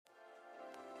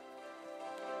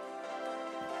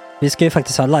Vi ska ju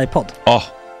faktiskt ha livepodd. Ja,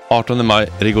 18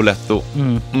 maj, Rigoletto.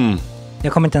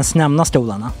 Jag kommer inte ens nämna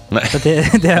stolarna. Nej. För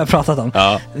det har jag pratat om.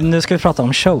 Ja. Nu ska vi prata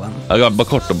om showen. Ja, bara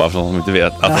kort då, bara för de som inte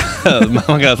vet.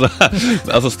 Man kan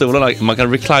alltså stolarna, man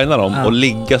kan reclina dem och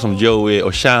ligga som Joey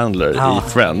och Chandler i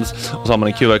Friends. Och så har man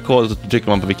en QR-kod och så trycker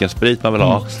man på vilken sprit man vill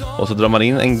ha. Och så drar man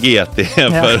in en GT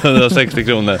för 160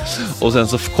 kronor. Och sen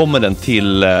så kommer den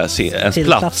till ens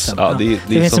plats. Ja, det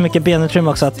finns så mycket benutrymme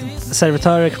också att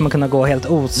servitörer kommer kunna gå helt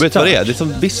ostört. Vet du vad det är? Det är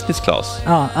som business class.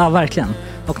 Ja, verkligen.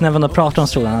 Och när man då pratar om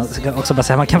stolarna så kan jag också bara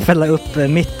säga att man kan fälla upp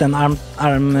mitten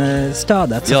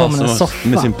armstödet så får man en soffa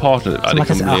med sin partner. Ja, det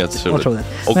kommer bli helt otroligt.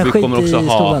 Och men vi kommer också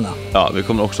stolarna. vi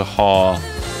kommer också ha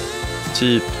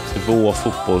typ 2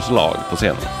 fotbollslag på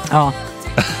scenen. Ja.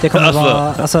 Det kommer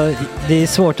vara, alltså det är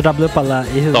svårt att rabbla upp alla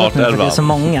i huvudet nu för det är så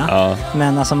många. Ja.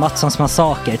 Men alltså Mattssons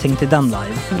massaker, tänk till den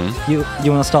live.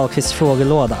 Jonas Dahlqvists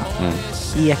frågelåda.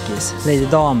 Ekis, Lady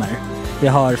Damer. Vi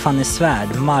har Fanny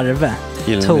Svärd, Marve,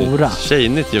 Tora.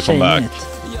 Tjejnytt gör comeback.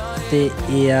 Det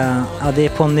är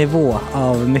på en nivå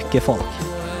av mycket folk.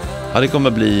 Ja, det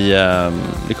kommer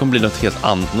bli något helt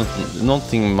annat.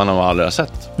 Någonting man har aldrig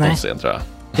sett på scen, tror jag.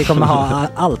 Vi kommer ha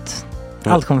allt.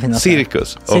 Allt kommer finnas.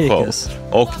 Cirkus.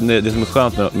 Och det som är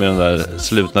skönt med de där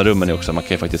slutna rummen är också att man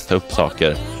kan ju faktiskt ta upp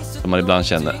saker som man ibland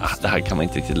känner det här kan man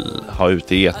inte riktigt ha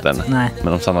ute i etern. Nej.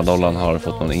 Men om Sanna Dollan har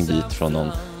fått någon invit från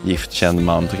någon giftkänd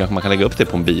man så kanske man kan lägga upp det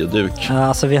på en bioduk. Ja,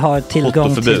 alltså vi har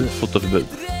tillgång till fotoförbud.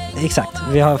 Exakt,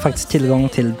 vi har faktiskt tillgång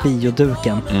till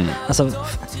bioduken. Alltså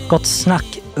gott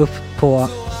snack upp på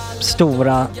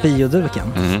stora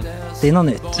bioduken. Det är något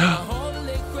nytt.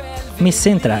 Missa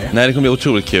inte det här. Nej, det kommer bli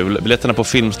otroligt kul. Biljetterna på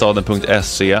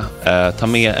filmstaden.se. Ta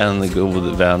med en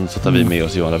god vän så tar vi med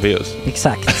oss Johan Rabaeus.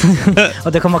 Exakt.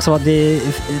 Och det kommer också vara det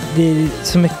är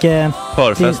så mycket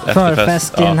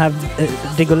förfest i den här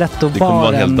Rigoletto-baren. Det kommer vara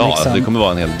en hel dag. Liksom. Det kommer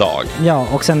vara en hel dag. Ja,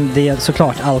 och sen det är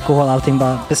såklart alkohol, allting.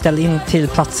 Bara beställ in till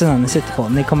platserna ni sitter på.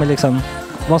 Ni kommer liksom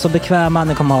vara så bekväma,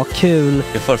 ni kommer ha kul.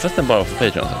 Är förfesten bara för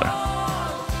Patreon eller?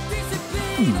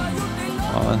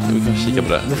 Ja, vi kan kika på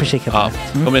det. Vi får kika på det.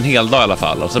 Det kommer en hel dag i alla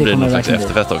fall. Och så blir det någon slags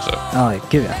efterfest också. Ja,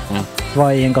 gud ja.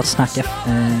 Vad är en gott snack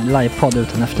livepodd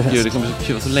utan efterfest? Gud, det kommer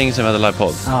bli så länge sedan vi hade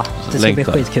livepodd. Ja, det ska bli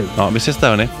skitkul. Ja, vi ses där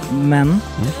hörni. Men,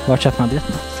 var köper man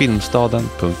biljetterna?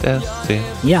 Filmstaden.se.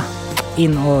 Ja,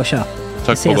 in och köp.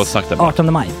 Tack på gott snack där.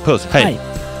 18 maj. Puss, hej.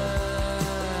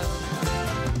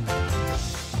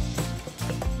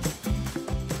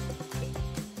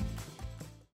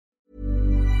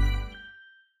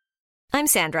 I'm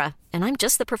Sandra, and I'm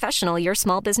just the professional your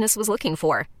small business was looking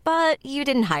for. But you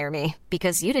didn't hire me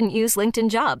because you didn't use LinkedIn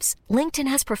Jobs.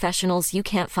 LinkedIn has professionals you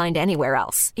can't find anywhere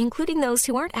else, including those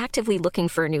who aren't actively looking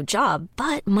for a new job,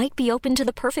 but might be open to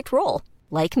the perfect role,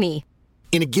 like me.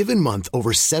 In a given month,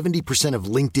 over 70% of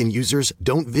LinkedIn users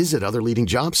don't visit other leading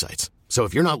job sites. So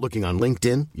if you're not looking on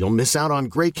LinkedIn, you'll miss out on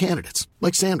great candidates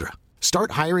like Sandra.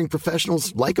 Start hiring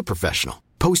professionals like a professional.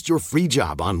 Post your free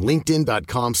job on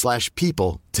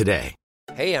linkedin.com/people today.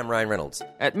 Hey, I'm Ryan Reynolds.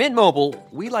 At Mint Mobile,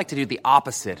 we like to do the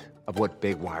opposite of what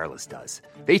Big Wireless does.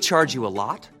 They charge you a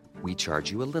lot, we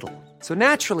charge you a little. So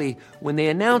naturally, when they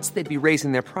announced they'd be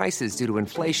raising their prices due to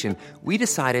inflation, we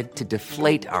decided to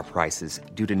deflate our prices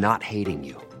due to not hating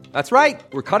you. That's right.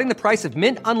 We're cutting the price of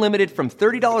Mint Unlimited from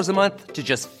 $30 a month to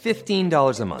just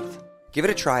 $15 a month. Give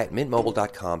it a try at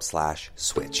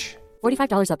mintmobile.com/switch.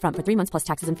 $45 up front for 3 months plus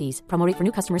taxes and fees. Promo rate for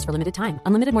new customers for limited time.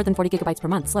 Unlimited more than 40 gigabytes per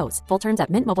month. Slows full terms at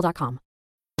mintmobile.com.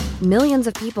 Millions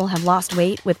of people have lost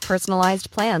weight with personalized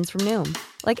plans from Noom.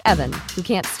 Like Evan, who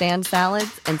can't stand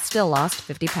salads and still lost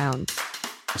 50 pounds.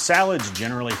 Salads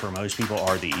generally for most people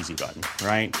are the easy button,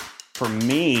 right? For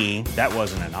me, that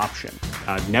wasn't an option.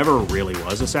 I never really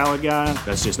was a salad guy.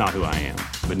 That's just not who I am.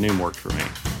 But Noom worked for me.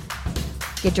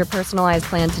 Get your personalized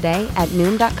plan today at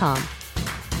Noom.com.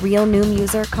 Real Noom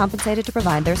user compensated to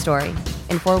provide their story.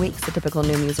 In 4 weeks, the typical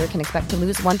Noom user can expect to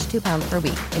lose 1 to 2 pounds per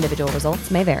week. Individual results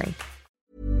may vary.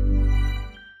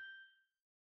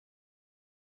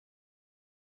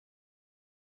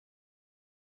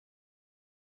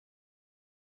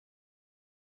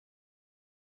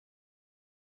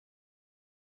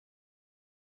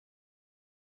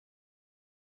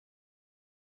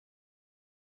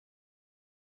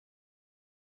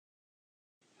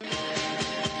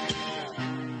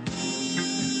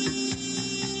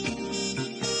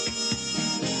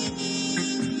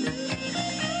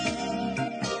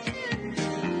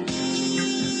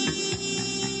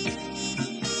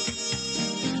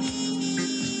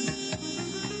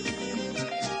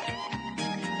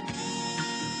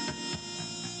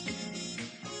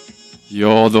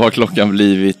 Ja, då har klockan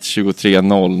blivit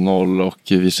 23.00 och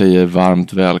vi säger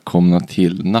varmt välkomna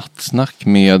till Nattsnack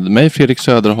med mig Fredrik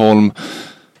Söderholm,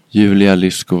 Julia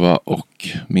Liskova och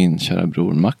min kära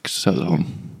bror Max Söderholm.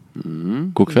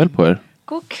 God kväll på er.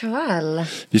 God kväll.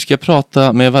 Vi ska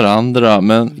prata med varandra,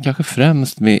 men kanske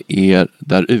främst med er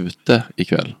där ute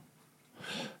ikväll.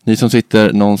 Ni som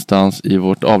sitter någonstans i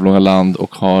vårt avlånga land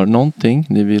och har någonting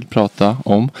ni vill prata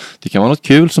om. Det kan vara något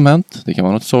kul som hänt. Det kan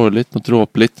vara något sorgligt, något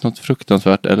dråpligt, något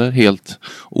fruktansvärt eller helt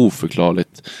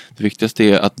oförklarligt. Det viktigaste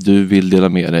är att du vill dela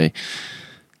med dig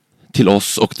till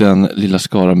oss och den lilla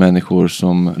skara människor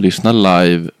som lyssnar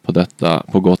live på detta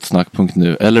på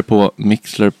gottsnack.nu eller på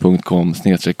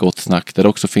mixler.com/gottsnack, där det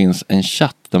också finns en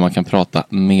chatt där man kan prata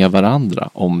med varandra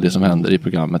om det som händer i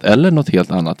programmet eller något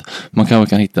helt annat. Man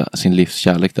kan hitta sin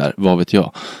livskärlek där, vad vet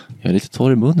jag. Jag är lite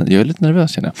torr i munnen, jag är lite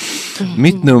nervös känner jag.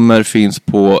 Mitt nummer finns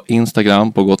på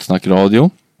Instagram på Gottsnack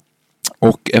Radio,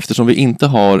 och eftersom vi inte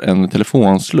har en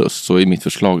telefonsluss så är mitt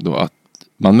förslag då att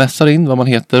man mässar in vad man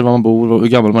heter, vad man bor, hur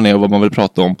gammal man är och vad man vill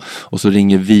prata om. Och så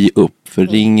ringer vi upp. För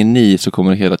ringer ni så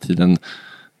kommer det hela tiden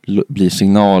bli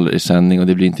signaler i sändning och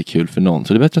det blir inte kul för någon.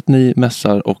 Så det är bättre att ni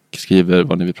mässar och skriver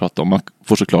vad ni vill prata om. Man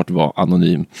får såklart vara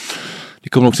anonym. Det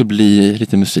kommer också bli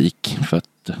lite musik för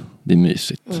att det är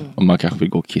mysigt. Och man kanske vill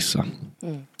gå och kissa.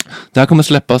 Det här kommer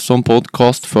släppas som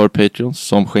podcast för Patreons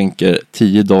som skänker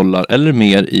 $10 eller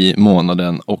mer i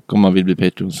månaden. Och om man vill bli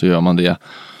Patreon så gör man det.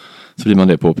 Så blir man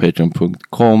det på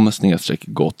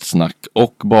patreon.com/gottsnack.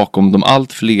 Och bakom de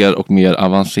allt fler och mer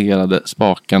avancerade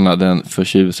spakarna den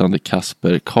förtjusande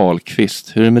Kasper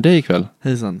Karlqvist. Hur är det med dig ikväll?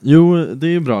 Hejsan. Jo, det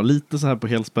är bra. Lite så här på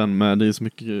helspänn med. Det är så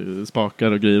mycket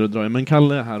spakar och grejer att dra i. Men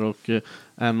Kalle är här och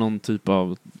är någon typ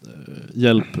av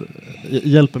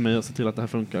hjälper mig att se till att det här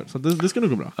funkar. Så det ska nog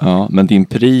gå bra. Ja, men din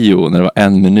prio när det var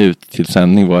 1 minut till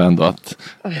sändning var ändå att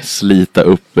slita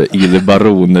upp Il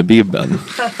Baron-bibben.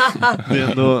 Det är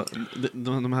ändå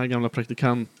de här gamla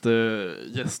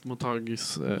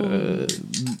gästmottagis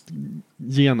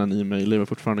genen i mig lever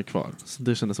fortfarande kvar. Så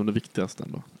det kändes som det viktigaste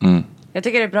ändå. Jag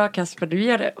tycker det är bra, Kasper. Du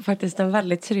gör det faktiskt en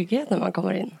väldigt trygghet när man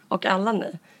kommer in. Och alla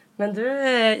ni. Men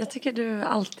jag tycker du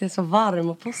alltid är så varm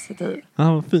och positiv.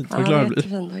 Ja, vad fint. Vad glad jag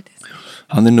blir.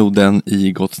 Han är nog den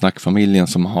i Gottsnack-familjen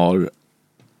som har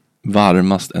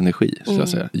varmast energi, skulle jag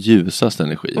säga. Ljusast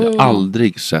energi. Jag har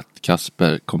aldrig sett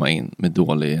Kasper komma in med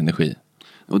dålig energi.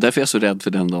 Och därför är jag så rädd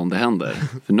för den dagen det händer.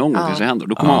 För någon gång kanske det händer.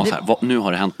 Då kommer man så här, nu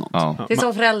har det hänt något. Det är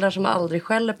som föräldrar som aldrig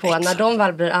skäller på en. När de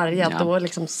väl blir arga, då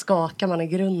liksom skakar man i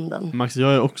grunden. Max,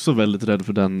 jag är också väldigt rädd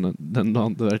för den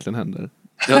dagen det verkligen händer.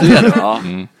 Ja, det är det. Ja.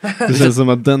 Det känns som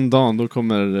att den dagen då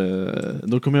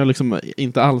kommer jag liksom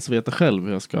inte alls veta själv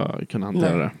hur jag ska kunna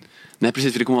hantera det. Nej,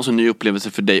 precis, för det kommer vara en ny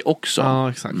upplevelse för dig också. Ja,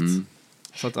 exakt.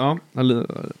 Så att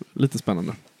lite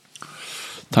spännande.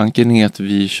 Tanken är att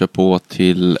vi kör på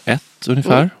till 1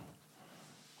 ungefär.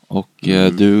 Och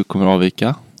du kommer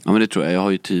avvika. Ja, men det tror jag. Jag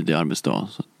har ju tidig arbetsdag.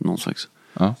 Så någon slags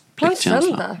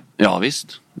pliktkänsla. Ja,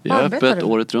 visst. Vi är öppet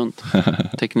året runt.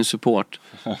 Teknisk support.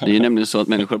 Det är ju nämligen så att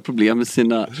människor har problem med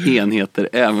sina enheter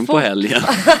även på helgen.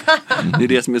 Det är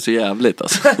det som är så jävligt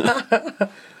alltså.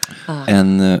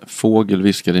 En fågel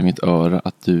viskade i mitt öra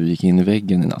att du gick in i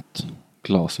väggen i natt.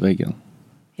 Glasväggen.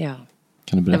 Ja.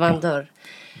 Kan du berätta? Det var en dörr.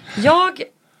 Jag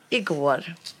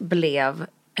igår blev...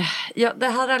 det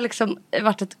här har liksom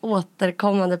varit ett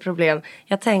återkommande problem.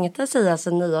 Jag tänkte säga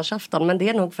sen nyårsafton, men det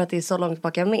är nog för att det är så långt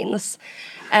bak jag minns.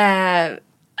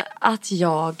 Att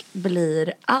jag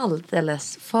blir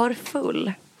alldeles för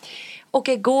full. Och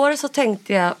igår så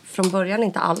tänkte jag från början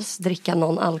inte alls dricka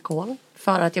någon alkohol.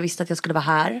 För att jag visste att jag skulle vara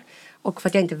här. Och för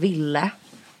att jag inte ville.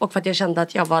 Och för att jag kände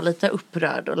att jag var lite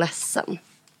upprörd och ledsen.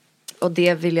 Och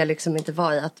det vill jag liksom inte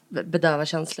vara i, att bedöva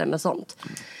känslor med sånt.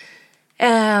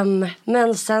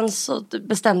 Men sen så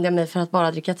bestämde jag mig för att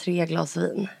bara dricka 3 glas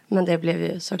vin. Men det blev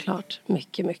ju såklart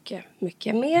mycket, mycket,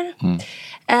 mycket mer.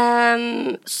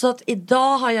 Så att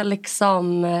idag har jag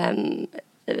liksom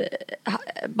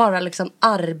bara liksom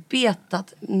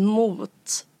arbetat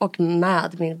mot och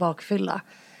med min bakfylla.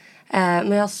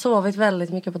 Men jag har sovit väldigt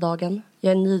mycket på dagen.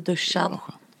 Jag är nyduschad.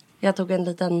 Jag tog en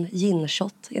liten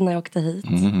gin-shot innan jag åkte hit.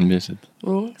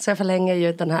 Så jag förlänger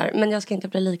ju den här. Men jag ska inte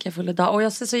bli lika full idag. Och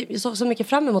jag ser så mycket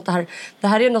fram emot det här. Det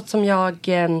här är ju något som jag...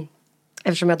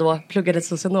 eftersom jag då pluggade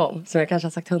socionom, som jag kanske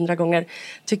har sagt 100 gånger,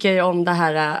 tycker jag ju om det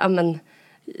här...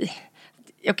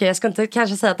 Okej, jag ska inte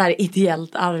kanske säga att det här är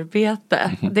ideellt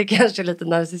arbete. Det är kanske lite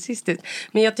narcissistiskt.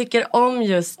 Men jag tycker om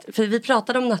just... För vi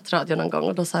pratade om nattradio någon gång.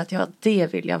 Och då sa jag att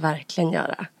det vill jag verkligen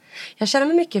göra. Jag känner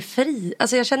mig mycket fri.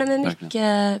 Alltså jag känner mig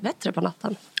mycket bättre på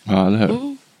natten. Ja, eller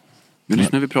hur? Men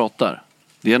just när vi pratar.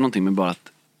 Det är någonting med bara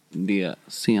att det är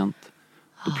sent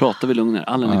Då pratar vi lugnare.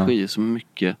 All energi är så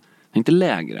mycket, inte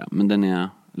lägre, men den är,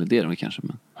 eller det är den kanske.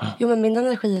 Men... Jo, men min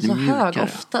energi är så hög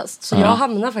oftast. Så jag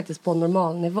hamnar faktiskt på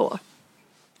normal nivå.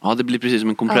 Ja, det blir precis som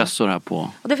en kompressor här på.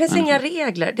 Och det finns inga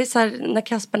regler. Det är så här, när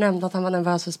Kasper nämnde att han var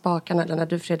nervös för spakarna. Eller när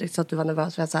du, Fredrik, sa att du var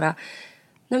nervös för att nej,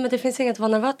 men det finns inget att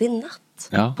vara nervös. Det är natt.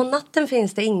 Ja. På natten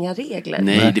finns det inga regler.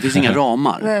 Nej, det finns inga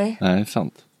ramar. Nej, det är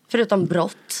sant. Förutom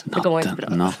brott. Det går inte bra.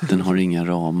 Natten har inga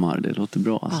ramar. Det låter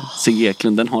bra. Alltså. Sigge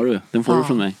Eklund, den har du. Den får du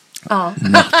från mig. Ja.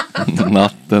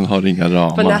 Natten har inga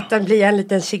ramar. På natten blir jag en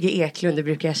liten Sigge Eklund. Det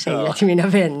brukar jag säga till mina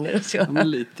vänner. Och så. Ja,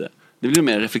 men lite. Det blir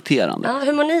mer reflekterande. Ja,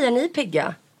 hur mår ni? Är ni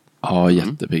pigga? Ja,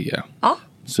 jättepigga. Ja.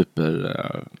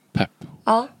 Super pepp.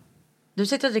 Ja. Du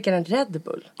sitter och dricker en Red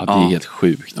Bull. Ja, det är helt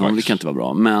sjukt. Ja, det kan inte vara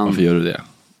bra. Men... Varför gör du det?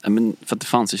 Ja, men för att det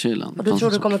fanns i kylen. Och du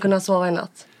tror du kommer kunna sova i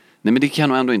natt? Nej, men det kan jag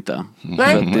nog ändå inte. För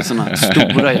att det är såna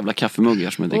stora jävla kaffemuggar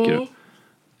som jag dricker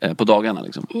på dagarna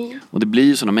liksom. Och det blir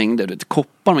ju såna mängder, du vet,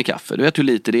 koppar med kaffe. Du vet hur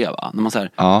lite det är, va? När man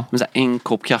säger en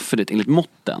kopp kaffe, det enligt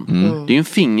måtten. Det är ju en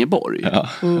fingerborg.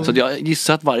 Så att jag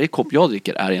gissar att varje kopp jag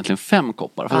dricker är egentligen 5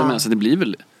 koppar. För så det blir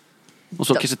väl... Och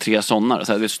så kanske 3 sådana,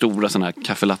 så här, det är stora såna här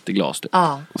kaffelatteglas typ.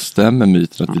 Stämmer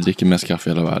myten att vi dricker mest kaffe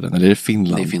i hela världen? Eller är det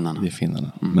Finland? Det är Finland. Det är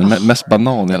Finland. Men mest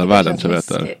banan i hela världen tror jag att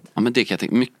det är. Ja, men det kan jag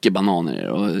tänka. Mycket bananer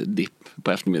och dipp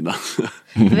på eftermiddag.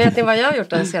 Vet ni vad jag har gjort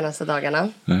de senaste dagarna?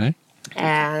 Nej.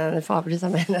 Ni får avbryta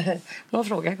mig när någon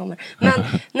fråga kommer.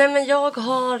 Men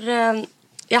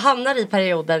jag hamnar i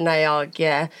perioder när jag,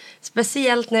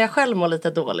 speciellt när jag själv mår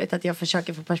lite dåligt, att jag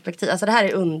försöker få perspektiv. Alltså det här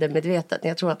är undermedvetet.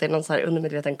 Jag tror att det är någon så här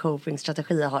undermedveten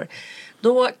coping-strategi jag har.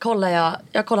 Då kollar jag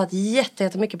har kollat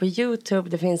jättemycket på YouTube.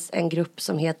 Det finns en grupp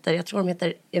som heter, jag tror de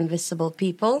heter Invisible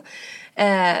People.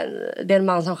 Det är en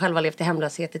man som själv har levt i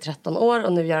hemlöshet i 13 år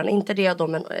och nu gör han inte det.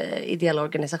 De är en ideell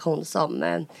organisation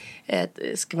som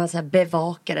ska man säga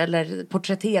bevakar eller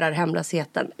porträtterar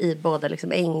hemlösheten i både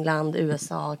liksom England,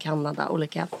 USA, Kanada,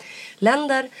 olika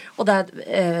länder. Och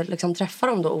där liksom träffar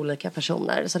de då olika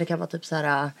personer. Så det kan vara typ så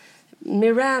här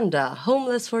Miranda,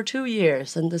 homeless for 2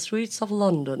 years in the streets of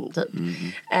London typ.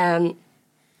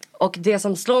 Och det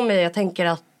som slår mig, jag tänker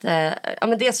att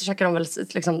men dels försöker de väl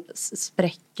liksom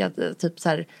spräcka typ så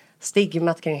här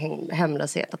stigmat kring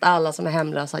hemlöshet. Att alla som är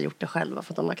hemlösa har gjort det själva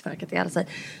för att de har knarkat ihjäl sig.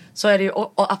 Så är det ju,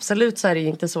 och absolut så är det ju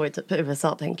inte så i typ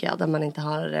USA, tänker jag. Där man inte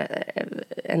har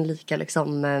en lika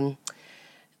liksom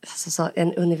alltså,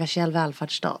 en universell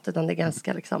välfärdsstat. Utan det är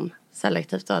ganska liksom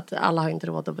selektivt. Och att alla har inte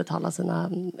råd att betala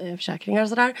sina försäkringar och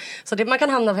sådär. Så det, man kan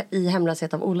hamna i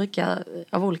hemlöshet av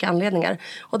olika anledningar.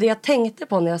 Och det jag tänkte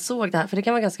på när jag såg det här. För det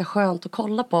kan vara ganska skönt att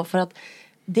kolla på. För att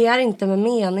det är inte med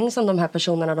mening som de här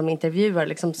personerna de intervjuar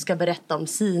liksom ska berätta om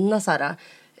sina så här,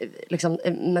 liksom,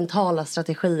 mentala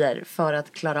strategier för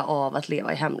att klara av att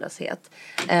leva i hemlöshet.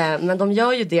 Men de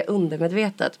gör ju det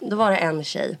undermedvetet. Då var det en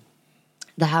tjej.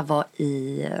 Det här var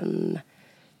i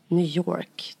New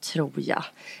York, tror jag.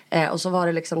 Och så var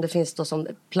det liksom, det finns då som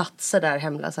platser där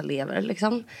hemlösa lever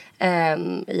liksom.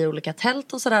 I olika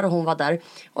tält och sådär, och hon var där.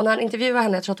 Och när han intervjuade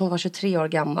henne, jag tror att hon var 23 år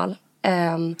gammal.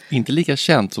 Inte lika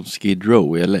känt som Skid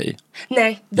Row i LA.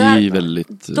 Nej, det är ju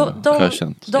väldigt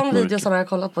förkänt. De videos som jag har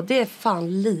kollat på, det är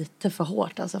fan lite för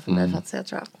hårt alltså för mig för att säga,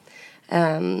 tror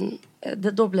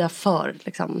jag. Då blir jag för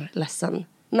liksom ledsen.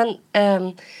 Men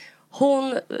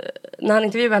hon, när han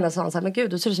intervjuade henne sa han så här, men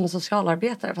gud, du ser ut som en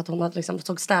socialarbetare, för att hon hade liksom,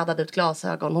 såg städad ut,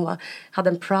 glasögon, hon hade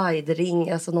en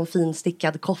pride-ring, alltså någon fin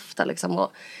stickad kofta liksom,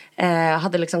 och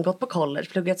hade liksom gått på college,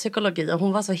 pluggat psykologi, och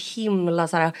hon var så himla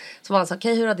så här, så var han så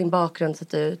okej, hur har din bakgrund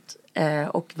sett ut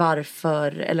och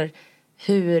varför, eller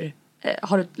hur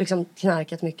har du liksom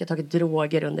knarkat mycket, tagit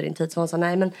droger under din tid? Så hon sa,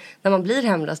 nej, men när man blir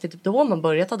hemlös, det är typ då man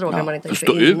börjar ta droger, man inte gjort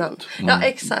det innan. Ja,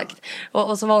 exakt.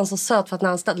 Och så var hon så söt, för att när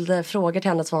han ställde frågor till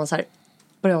henne så var hon så här,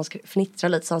 började hon fnittra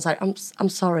lite, så han så här, I'm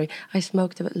sorry, I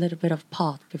smoked a little bit of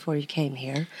pot before you came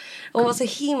here. Och hon var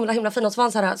så himla fin. Och så var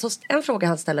han så här, så en fråga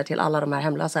han ställer till alla de här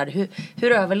hemlösa är,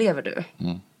 hur överlever du?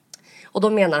 Och då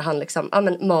menar han liksom,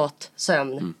 men mat,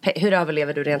 sömn, hur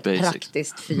överlever du rent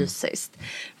praktiskt, fysiskt?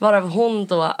 Varav hon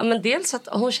då, men dels att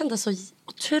hon kände så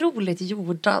otroligt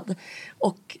jordad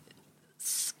och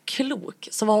klok.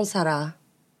 Så var hon så här,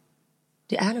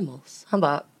 the animals. Han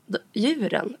bara,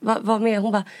 djuren, vad med?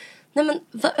 Hon bara, nej, men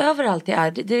överallt det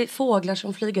är fåglar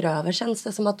som flyger över. Känns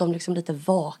det som att de liksom lite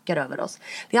vakar över oss.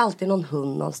 Det är alltid någon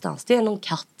hund någonstans. Det är någon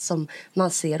katt som man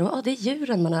ser. Och det är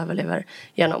djuren man överlever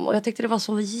genom. Och jag tyckte det var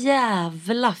så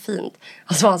jävla fint.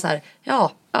 Och så var han så här,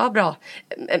 ja, Ja, bra.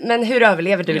 Men hur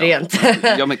överlever du rent?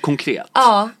 Ja, men konkret.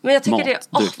 Ja, men jag tycker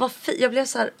Mat, vad fint. Jag blev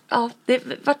så här, det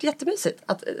vart jättemysigt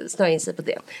att snöa in sig på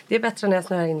det. Det är bättre när jag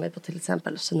snöar in mig på till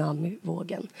exempel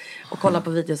tsunamivågen. Och kolla på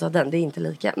videos av den, det är inte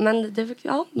lika. Men det,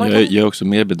 jag är också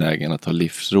mer benägen att ta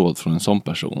livsråd från en sån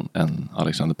person än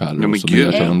Alexander Pärleros som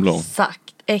gör Sören Blom.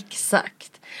 Exakt.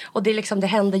 Och det är liksom, det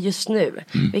händer just nu.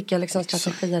 Vilka liksom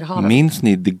strategier har de? Minns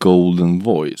ni The Golden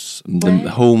Voice? The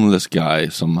homeless guy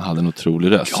som hade en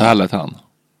otrolig röst. Så här lät han.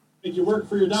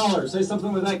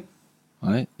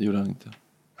 Nej, det gjorde han inte.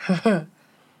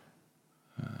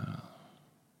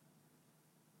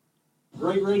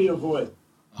 Great radio voice.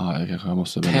 Ja, jag kanske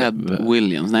måste... Ted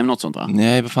Williams, nej men något sånt va?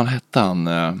 Nej, vad fan hette han?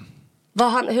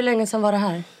 Hur länge sedan var det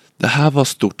här? Det här var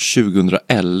stort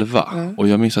 2011 och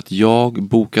jag minns att jag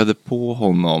bokade på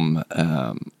honom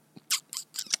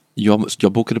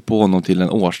jag bokade på honom till en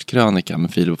årskrönika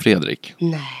med Filip och Fredrik.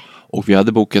 Nej. Och vi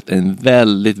hade bokat en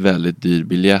väldigt, väldigt dyr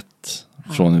biljett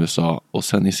från USA och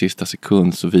sen i sista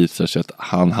sekund så visade det sig att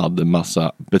han hade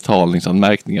massa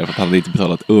betalningsanmärkningar för att han hade inte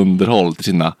betalat underhåll till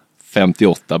sina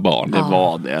 58 barn. Det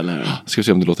var det, eller hur? Ska vi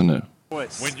se om det låter nu. When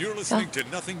you're listening to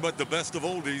nothing but the best of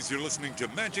oldies, you're listening to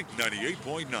Magic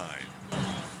 98.9.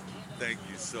 Thank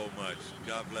you so much.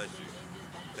 God bless you.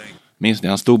 Minns ni,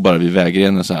 han stod bara vid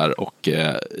vägrenen så här och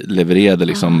levererade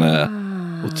liksom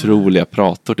otroliga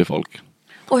prator till folk.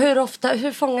 Och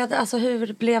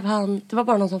hur blev han, det var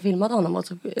bara någon som filmade honom och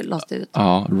så lades det ut.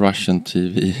 Ja, Russian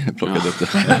TV plockade upp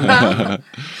det.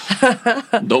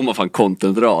 De har fan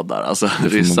content-radar, alltså. Det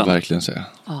får man verkligen säga.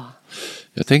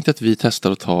 Jag tänkte att vi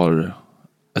testar och tar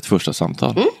ett första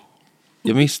samtal.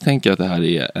 Jag misstänker att det här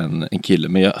är en kille,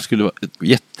 men jag skulle vara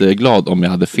jätteglad om jag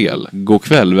hade fel. God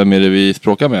kväll, vem är det vi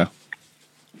språkar med?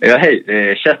 Ja, hej.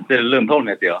 Kjetil Lundholm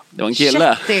heter jag. Det var en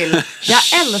kille. Kjetil. Jag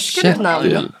älskar ditt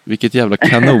namn. Vilket jävla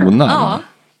kanonnamn.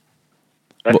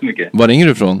 Tack så mycket. Var ringer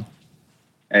du ifrån?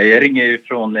 Jag ringer ju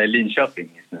från Linköping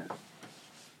just nu.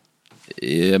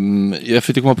 Jag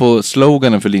fick komma på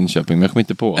sloganen för Linköping, men jag kom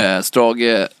inte på.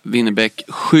 Strage, Winnerbäck,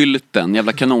 skylten.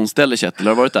 Jävla kanonställe, Kjetil.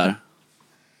 Har du varit där?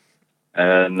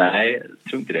 Nej, jag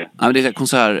tror inte det. Ja, men det är ett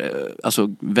konsert,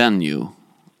 alltså venue.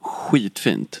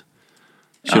 Skitfint.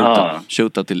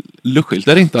 Shota till...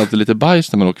 Luktar det inte alltid lite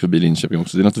bajs när man åker förbi Linköping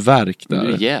också? Det är något verk där.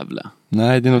 Det är jävla.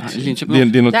 Nej, det är något...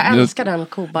 Det är något jag älskar den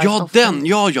kobajsdoften.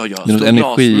 Ja, den! Ja. Det är något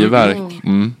energiverk.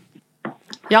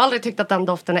 Jag har aldrig tyckt att den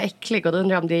doften är äcklig och då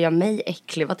undrar jag om det gör mig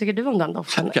äcklig. Vad tycker du om den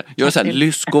doften? Jag är såhär,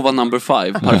 Lyskova number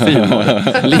 5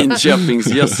 parfym.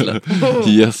 Linköpings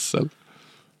gödsel.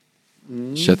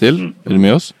 Kjetil, är du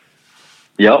med oss?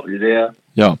 Ja, det är det.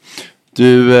 Ja.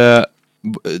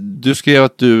 Du skrev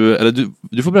att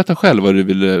du får berätta själv vad du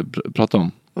ville prata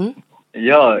om.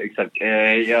 Ja, exakt.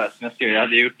 Jag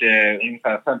hade gjort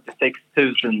ungefär 56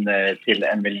 000 till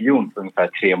 1 miljon på ungefär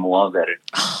 3 månader.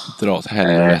 Dra åt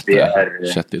helvete,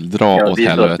 Kjetil. Dra åt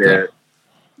helvete.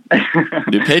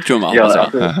 Du är Patreon, va?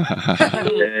 Ja,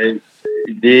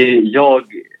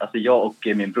 jag och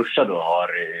min brorsa då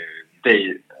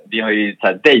vi har ju så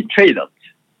här daytradat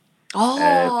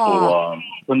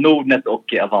på Nordnet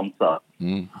och Avanza.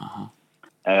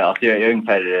 Alltså jag är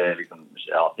ungefär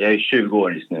jag är 20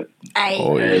 år just nu.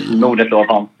 Nordnet och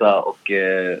Avanza och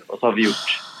så har vi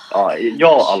gjort,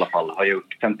 jag i alla fall har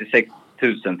gjort 56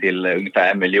 000 till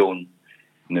ungefär 1 miljon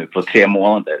nu på 3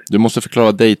 månader. Du måste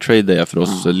förklara daytrade för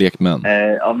oss lekmän.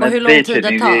 Och hur lång tid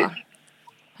det tar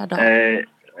per dag?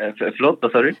 Förlåt,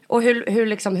 vad sa du? Och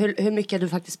hur mycket du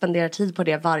faktiskt spenderar tid på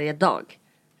det varje dag?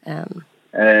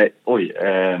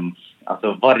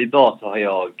 Alltså varje dag så har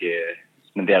jag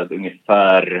spenderat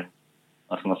ungefär,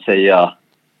 vad ska man säga,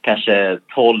 kanske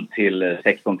 12 till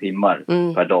 16 timmar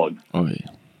per dag.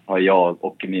 Har jag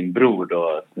och min bror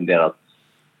då spenderat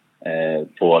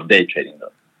på daytrading då.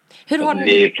 Hur har ni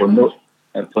det?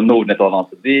 På Nordnet och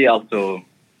Avanza. Det är alltså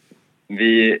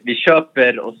vi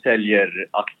köper och säljer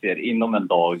aktier inom en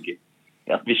dag.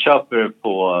 Alltså, vi köper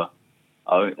på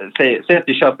säg att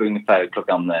vi köper ungefär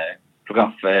klockan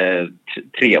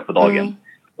 3 på dagen.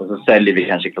 Och så säljer vi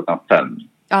kanske klockan 5.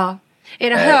 Ja. Är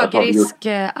det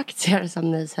högriskaktier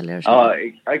som ni säljer? Ja,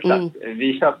 exakt.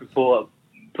 Vi köper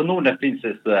på Nordnet finns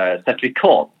det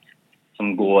certifikat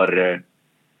som går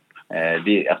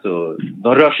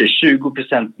de rör sig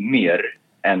 20% mer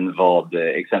än vad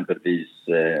exempelvis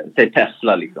säg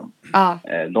Tesla liksom.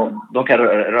 De kan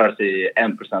röra sig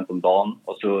 1% om dagen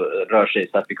och så rör sig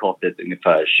certifikatet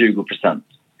ungefär 20%.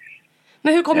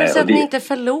 Men hur kommer det sig att ni inte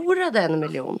förlorade 1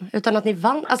 miljon utan att ni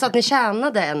vann, alltså att ni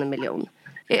tjänade 1 miljon?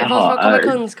 Var kommer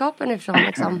kunskapen ifrån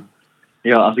liksom?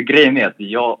 Ja, alltså grejen är att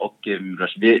jag och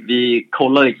vi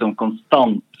kollar liksom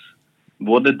konstant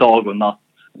både dag och natt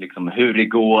liksom hur det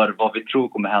går, vad vi tror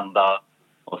kommer hända.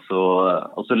 Och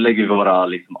så lägger vi våra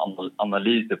liksom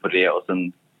analyser på det och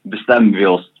sen bestämmer vi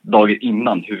oss dagen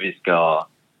innan hur vi ska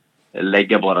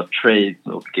lägga våra trades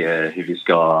och hur vi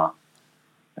ska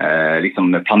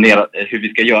liksom planera hur vi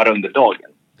ska göra under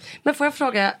dagen. Men får jag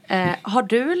fråga, har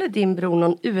du eller din bror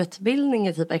någon utbildning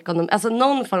i typ ekonomi? Alltså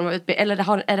någon form av utbildning?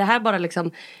 Eller är det här bara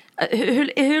liksom...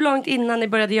 Hur långt innan ni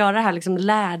började göra det här liksom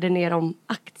lärde ni er om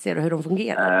aktier och hur de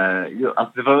fungerar?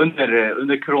 Alltså det var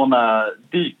under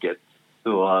coronadyket.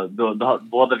 Så då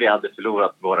båda vi hade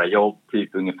förlorat våra jobb typ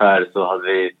ungefär, så hade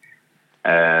vi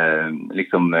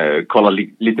liksom kollat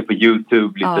lite på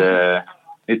YouTube,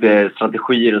 lite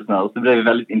strategier och sådär. Och så blev vi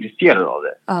väldigt intresserade av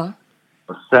det.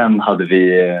 Och sen hade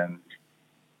vi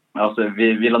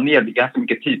la ner ganska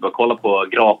mycket tid på att kolla på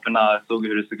graferna, såg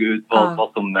hur det såg ut,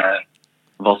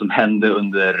 vad som hände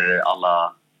under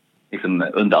alla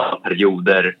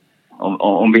perioder.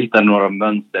 Om vi hittade några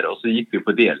mönster, och så gick vi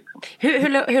på det. Liksom.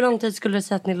 Hur lång tid skulle du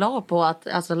säga att ni la på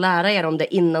att lära er om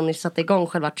det innan ni satte igång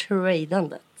själva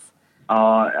tradandet?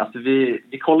 Ja, alltså vi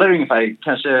kollade ungefär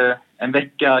kanske en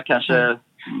vecka, kanske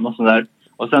något sånt där.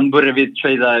 Och sen började vi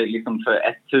trada liksom för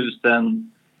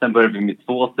 1000, sen började vi med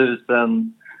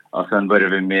 2000, och sen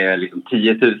började vi med liksom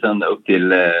 10 000 upp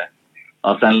till,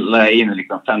 sen la jag in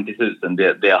liksom 50 000,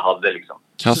 det jag hade liksom.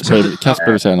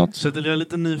 Kasper vill säga något. Så jag är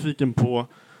lite nyfiken på,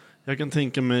 jag kan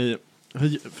tänka mig,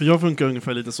 för jag funkar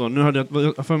ungefär lite så. Nu hörde jag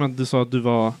för mig att du sa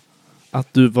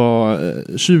att du var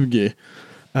 20.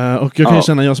 Och jag kan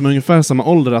känna, jag som är ungefär samma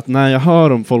ålder, att när jag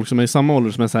hör om folk som är i samma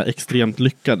ålder som är så här extremt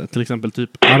lyckade, till exempel typ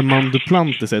Armand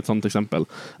Duplantis är ett sånt exempel,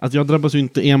 att jag drabbas ju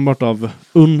inte enbart av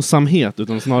unsamhet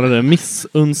utan snarare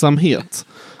missunsamhet.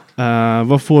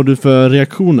 Vad får du för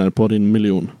reaktioner på din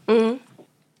miljon?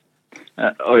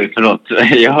 Oj, förlåt.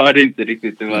 Jag hörde inte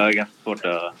riktigt. Det var ganska svårt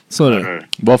att... Sorry.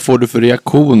 Vad får du för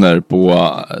reaktioner på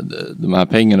de här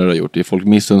pengarna du har gjort? Är folk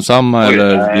missunnsamma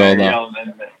eller glada?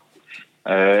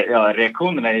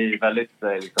 Reaktionerna är ju väldigt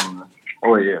liksom...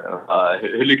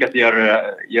 hur lyckas jag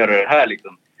göra det här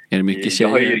liksom? Är det mycket tjejer?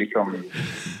 Jag har ju liksom...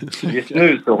 Just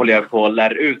nu så håller jag på att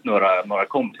lära ut några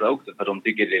kompisar också, för de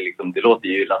tycker det låter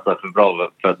ju nästan för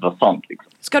bra för att vara sant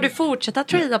liksom. Ska du fortsätta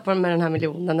trada med den här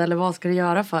miljonen, eller vad ska du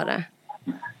göra för det?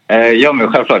 Ja,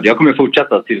 men självklart. Jag kommer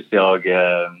fortsätta tills jag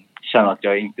känner att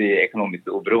jag inte är ekonomiskt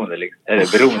oberoende.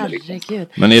 Beroende, liksom.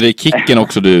 Men är det kicken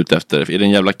också du är ute efter? Är det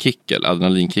en jävla kick eller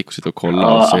adrenalinkick att sitta och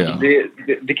kolla och se?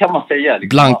 Det kan man säga.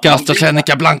 Liksom. Blanka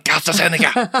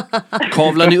AstraZeneca!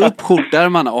 Kavlar ni upp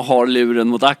skjortärmarna och har luren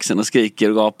mot axeln och skriker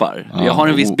och gapar? Ja, jag har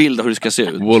en viss bild av hur det ska se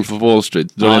ut. Wolf of Wall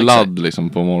Street, drar en ladd liksom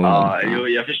på morgonen. Ja,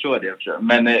 jag förstår det.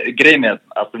 Men grejen är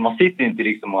att man sitter inte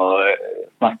liksom och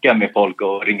snackar med folk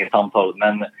och ringer samtal.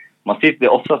 Men man sitter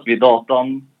oftast vid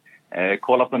datorn,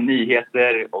 kollar på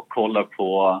nyheter och kollar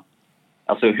på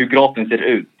hur grafen ser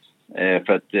ut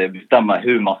för att bestämma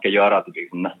hur man ska göra det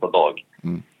liksom nästa dag.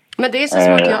 Men det är så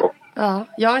svårt.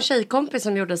 Jag har en tjejkompis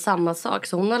som gjorde samma sak.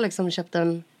 Så hon har liksom köpt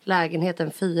en lägenhet,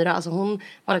 en 4. Alltså hon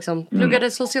var liksom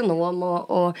pluggade socionom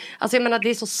och alltså jag menar, det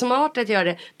är så smart att göra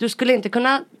det. Du skulle inte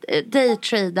kunna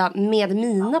daytrada med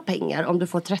mina pengar om du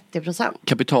får 30%.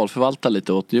 Kapitalförvalta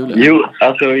lite åt Julia. Jo,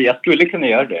 alltså jag skulle kunna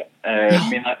göra det.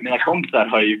 Mina kompisar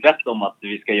har ju bett om att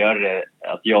vi ska göra det,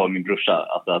 att jag och min brorsa,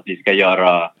 alltså att vi ska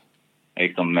göra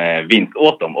liksom vinst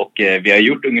åt dem. Och vi har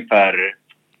gjort ungefär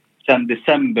sen den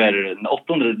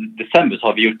 8 december så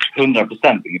har vi gjort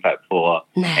 100% ungefär på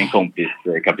en kompis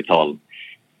kapital.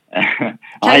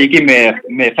 Han gick in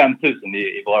med 5 000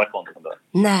 i våra konton då.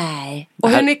 Nej. Och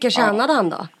hur mycket tjänade han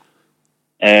då?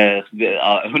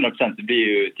 100%, det blir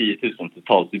ju 10 000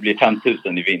 totalt. Det blir 5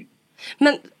 000 i vinst.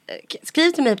 Men skriv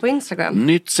till mig på Instagram.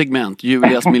 Nytt segment,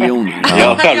 Julias miljoner.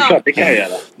 Ja, självklart, det kan jag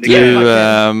göra.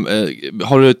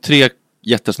 Har du 3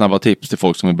 jättesnabba tips till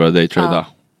folk som vill börja daytrada?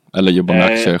 Eller jobba med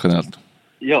aktier generellt?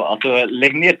 Ja, alltså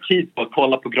lägg ner tid på att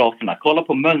kolla på graferna. Kolla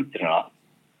på mönstren.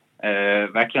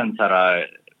 Verkligen så här,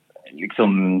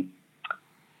 liksom...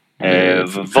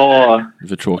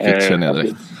 för tråkigt känner jag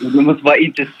direkt. Du måste vara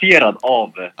intresserad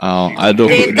av... det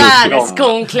är där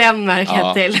skon klämmer,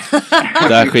 Ketil.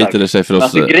 Där skiter det sig för oss.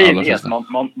 Alltså, grejen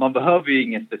är man behöver ju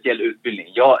ingen speciell utbildning.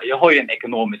 Jag har ju en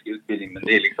ekonomisk utbildning, men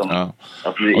det är liksom...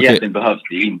 Alltså, egentligen behövs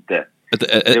det ju inte.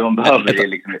 Det man behöver är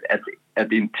liksom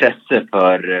ett intresse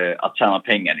för att tjäna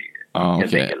pengar.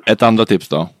 Ett andra tips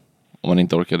då? Om man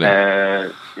inte orkar det.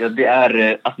 Det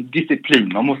är alltså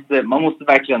disciplin. Man måste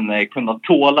verkligen kunna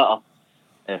tåla att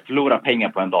förlora pengar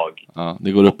på en dag. Ja,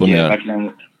 det går upp och ner.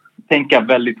 Verkligen tänka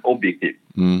väldigt objektivt.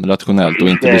 Rationellt och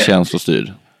inte bli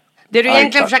känslostyrd. Det du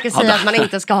egentligen försöker säga att man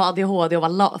inte ska ha ADHD och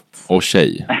vara lat. Och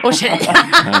tjej. Och tjej.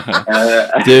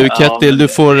 Du Kettil, du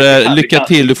får lycka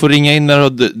till. Du får ringa in när du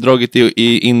har dragit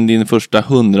in din första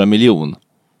 100 miljon.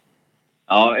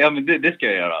 Ja, men det ska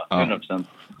jag göra. 100%.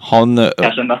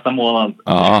 Kanske nästa månad.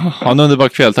 Ja, ha en underbar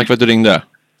kväll. Tack för att du ringde.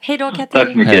 Hej då, Kettil.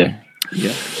 Tack så mycket. Hej.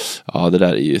 Ja, det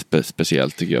där är ju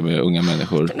speciellt tycker jag med unga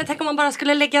människor. Men tänk om man bara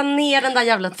skulle lägga ner den där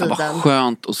jävla tiden. Det var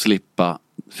skönt att slippa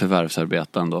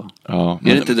förvärvsarbeta ändå. Ja, är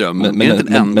det inte drömmen? Är det inte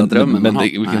den enda drömmen? Men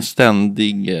vilken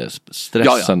ständig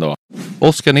stress ändå.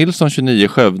 Oskar Nilsson, 29,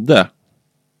 Skövde.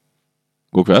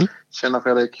 God kväll. Tjena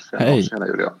Fredrik. Hej. Tjena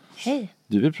Julia. Hej.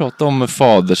 Du vill prata om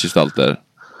fadersgestalter.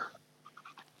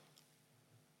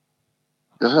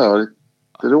 Jag hör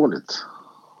lite dåligt.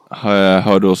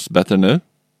 Hör du oss bättre nu?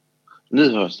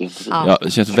 Nu hörs det inte. Ja,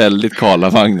 det känns väldigt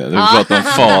Karlavagnen. Vi pratar om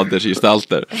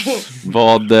fadersgestalter.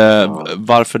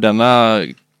 Varför denna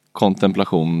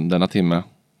kontemplation, denna timme?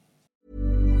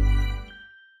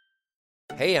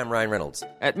 Hey, I'm Ryan Reynolds.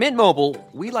 At Mint Mobile,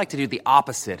 we like to do the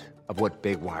opposite of what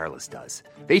Big Wireless does.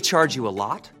 They charge you a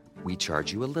lot, we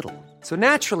charge you a little. So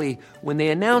naturally, when they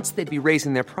announced they'd be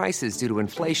raising their prices due to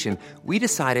inflation, we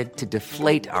decided to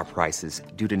deflate our prices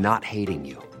due to not hating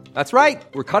you. That's right.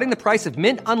 We're cutting the price of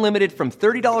Mint Unlimited from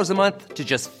 $30 a month to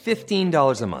just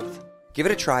 $15 a month. Give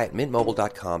it a try at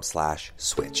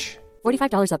mintmobile.com/switch.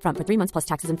 $45 up front for 3 months plus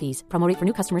taxes and fees. Promo rate for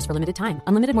new customers for limited time.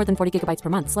 Unlimited more than 40 gigabytes per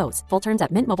month. Slows full terms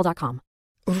at mintmobile.com.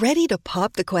 Ready to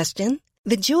pop the question?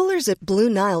 The jewelers at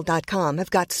BlueNile.com have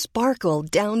got sparkle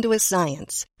down to a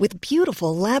science with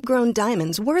beautiful lab-grown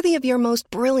diamonds worthy of your most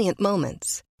brilliant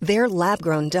moments. Their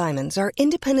lab-grown diamonds are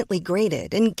independently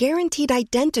graded and guaranteed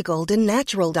identical to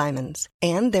natural diamonds.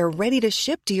 And they're ready to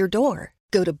ship to your door.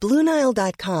 Go to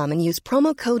BlueNile.com and use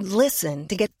promo code LISTEN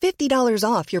to get $50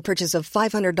 off your purchase of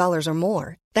 $500 or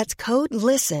more. That's code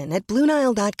LISTEN at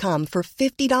BlueNile.com for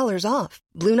 $50 off.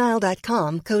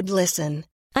 BlueNile.com, code LISTEN.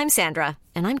 I'm Sandra,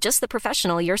 and I'm just the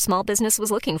professional your small business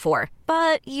was looking for.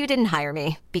 But you didn't hire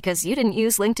me because you didn't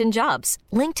use LinkedIn Jobs.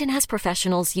 LinkedIn has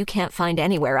professionals you can't find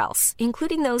anywhere else,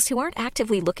 including those who aren't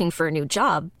actively looking for a new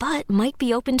job, but might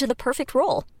be open to the perfect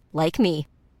role, like me.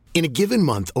 In a given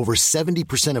month, over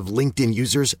 70% of LinkedIn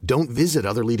users don't visit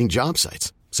other leading job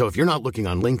sites. So if you're not looking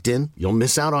on LinkedIn, you'll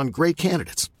miss out on great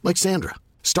candidates like Sandra.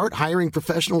 Start hiring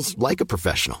professionals like a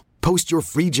professional. Post your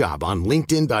free job on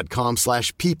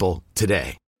linkedin.com/people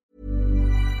today.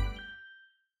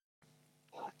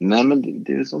 Nej, men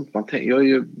det är sånt man tänker. Jag är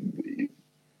ju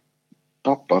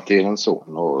pappa till en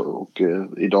son och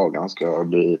i dagen ska jag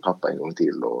bli pappa en gång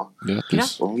till.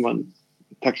 Grattis.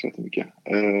 Tack så jättemycket.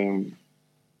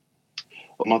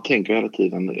 Och man tänker hela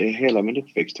tiden, hela min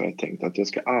uppväxt har jag tänkt att jag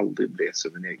ska aldrig bli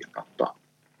som min egen pappa.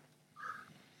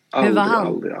 Hur var han?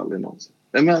 Aldrig någonsin.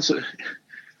 Nej, men alltså,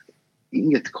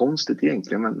 inget konstigt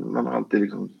egentligen, men man har alltid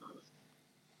liksom,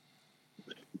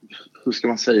 hur ska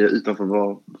man säga utan att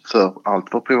vara för allt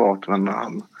för privat, men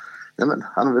han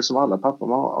är väl som alla pappor,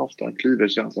 man har ofta en kluven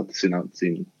känsla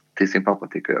till sin pappa,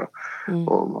 tycker jag.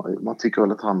 Och man tycker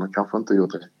väl att han kanske inte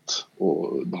gjort rätt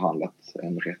och behandlat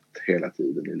en rätt hela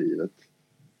tiden i livet.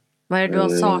 Vad är det du har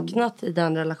saknat i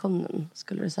den relationen,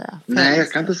 skulle du säga? Nej,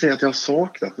 jag kan inte säga att jag har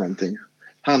saknat någonting.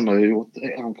 Han har ju gjort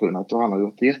kunnat och han har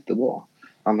gjort det jättebra.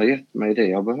 Han har gett mig det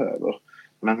jag behöver.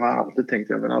 Men man har alltid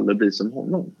tänkt att jag vill aldrig bli som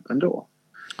honom ändå.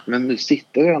 Men nu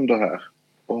sitter jag ändå här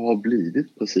och har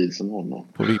blivit precis som honom.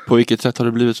 På vilket sätt har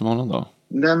du blivit som honom då?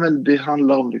 Nej, men det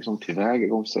handlar om liksom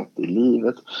tillvägagångssätt i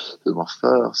livet. Hur man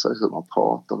för sig, hur man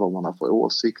pratar, vad man har för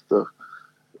åsikter.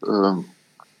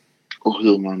 Och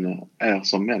hur man är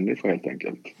som människa helt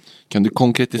enkelt. Kan du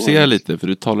konkretisera lite? För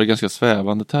du talar ganska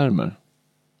svävande termer.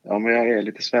 Ja, men jag är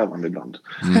lite svävande ibland.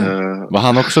 Var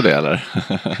han också det, eller?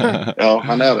 Ja,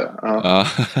 han är det. Ja.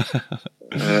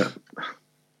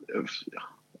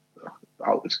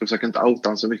 Jag ska försöka inte outa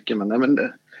han så mycket, men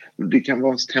det kan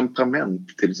vara hans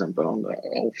temperament till exempel. Han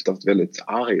är oftast väldigt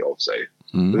arg av sig.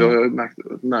 Jag har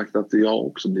märkt att jag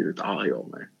också blivit arg av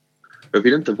mig. Jag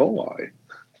vill inte vara arg.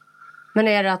 Men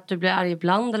är det att du blir arg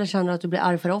ibland, eller känner du att du blir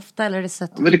arg för ofta, eller är det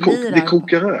sättet men det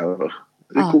kokar över.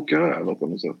 Det kokar över på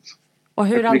något sätt. Och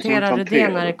hur hanterar du det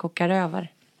när det kokar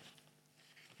över?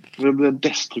 Jag blir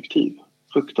destruktiv.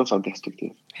 Fruktansvärt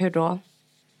destruktiv. Hur då?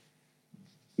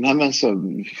 Nej, men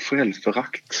så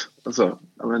självförakt. Alltså,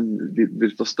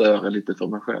 vill förstöra lite för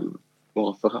mig själv.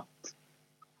 Bara för att.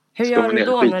 Hur gör du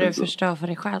då när du förstör för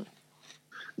dig själv?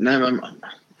 Nej, men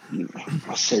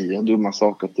man säger dumma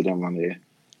saker till det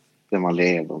man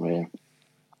lever med.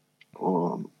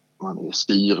 Och man är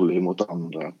styrlig mot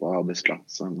andra på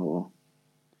arbetsplatsen och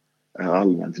är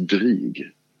allmänt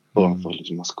dryg. Bara för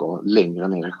att man ska längre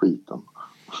ner i skiten.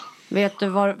 Vet du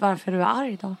varför du är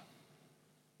arg då?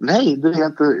 Nej, det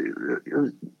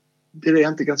är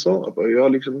jag inte kan svara på.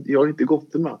 Jag har inte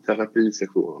gått de här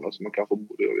terapisessionerna som man kanske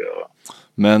borde göra.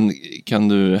 Men kan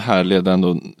du härleda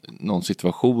ändå någon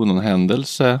situation, någon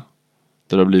händelse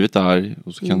där du har blivit arg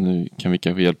och så kan vi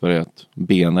kanske hjälpa dig att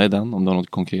bena i den om du har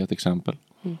något konkret exempel?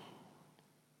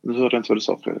 Nu hörde jag inte vad du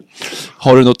sa, Fredrik.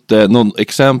 Har du något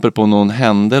exempel på någon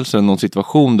händelse, någon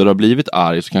situation där du har blivit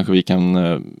arg, så kanske vi kan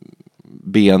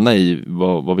bena i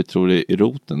vad vi tror är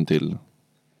roten till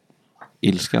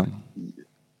ilskan?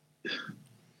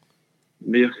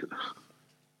 Det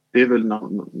är väl när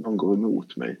någon går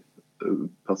emot mig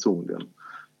personligen.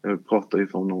 Jag pratade ju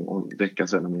för någon vecka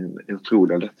sedan om min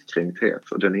otroliga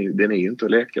lättkränkthet. Och den är ju inte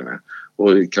att leka med. Och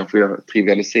kanske jag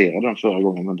trivialiserade den förra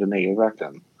gången, men den är ju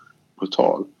verkligen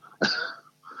brutal.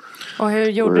 Och hur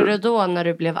gjorde du då när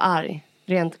du blev arg?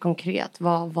 Rent konkret,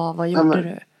 vad gjorde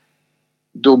du?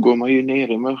 Då går man ju ner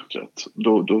i mörkret.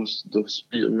 Då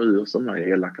spyr man ur de här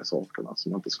elaka sakerna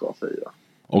som man inte ska säga.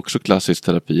 Också klassisk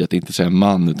terapi att inte säga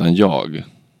man utan jag.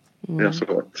 Jag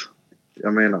förstår.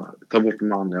 Jag menar, ta bort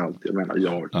man i allt. Jag menar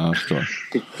jag. Ja, jag förstår.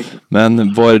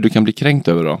 Men vad är det du kan bli kränkt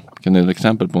över då? Kan du ge ett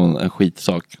exempel på en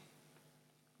skitsak?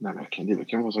 Nej, men det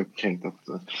kan vara så kränkt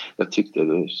att jag tyckte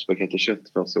att spagetti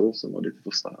köttfärssåsen var lite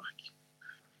för stark.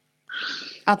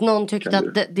 Att någon tyckte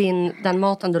att den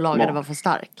maten du lagade var för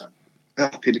stark? Ja,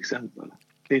 till exempel.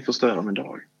 Kan ju förstöra min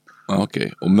dag.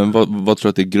 Okej. Men vad tror du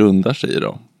att det grundar sig i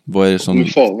då? Vad är det som...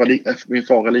 Min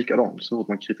far är likadan. Så fort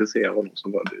man kritiserar honom så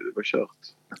var det kört.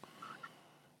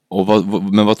 Och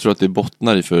men vad tror du att det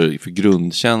bottnar i för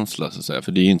grundkänsla så att säga?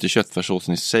 För det är ju inte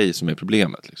köttfärssåsen i sig som är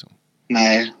problemet liksom.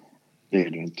 Nej, det är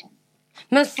det inte.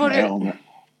 Men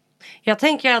jag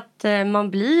tänker att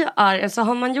man blir arg. Alltså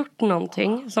har man gjort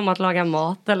någonting som att laga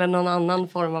mat eller någon annan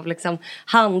form av liksom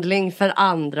handling för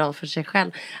andra och för sig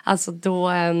själv. Alltså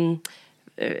då...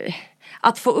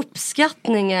 att få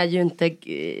uppskattning är ju inte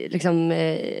liksom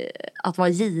att vara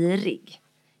girig.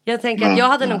 Jag tänker att jag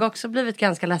hade nog också blivit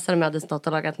ganska ledsen om jag hade stått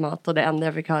och lagat mat och det enda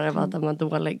jag fick höra var att den var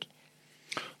dålig.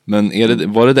 Men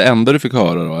var det enda du fick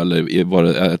höra då? Eller var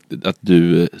det att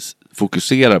du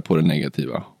fokuserar på det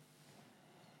negativa?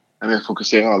 Jag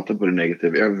fokuserar alltid på det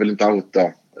negativa. Jag vill inte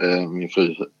outa min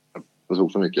fru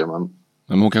för mycket,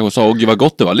 men hon kanske sa, åh gud vad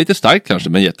gott det var. Lite starkt kanske,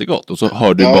 men jättegott. Och så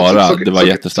hör du bara att det var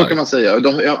jättestarkt. Så kan man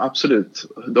säga. Absolut.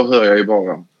 Då hör jag ju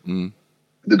bara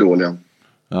det dåliga.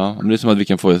 Ja, men det är som att vi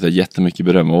kan få jättemycket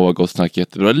beröm. Åh, vad gott snack,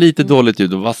 jättebra. Lite dåligt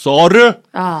ljud. Vad sa du?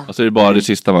 Ja. Och så är det bara det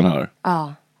sista man hör.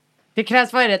 Ja. Det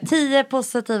krävs, vad är det? 10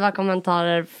 positiva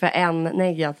kommentarer för en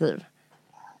negativ.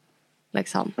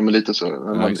 Liksom. Ja, men lite så.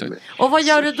 Ja, och vad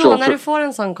gör du då när du får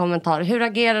en sån kommentar? Hur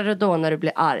agerar du då när du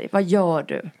blir arg? Vad gör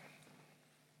du?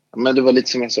 Men det var lite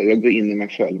som jag sa. Jag går in i mig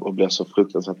själv och blir så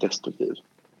fruktansvärt destruktiv.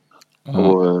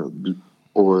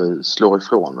 Och slår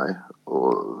ifrån mig.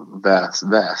 Och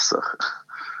väser.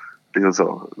 Det är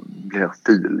så. Blir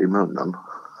ful i munnen.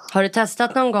 Har du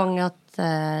testat någon gång att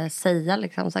säga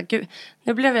liksom så här, gud,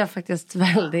 nu blev jag faktiskt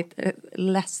väldigt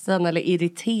ledsen eller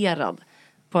irriterad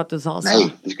på att du sa så?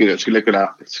 Nej, det skulle jag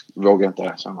kunna. Vågar inte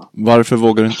erkänna. Varför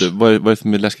vågar du inte? Vad är det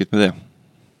som är läskigt med det?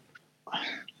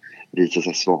 Visa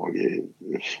sig svag är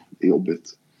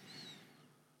jobbigt.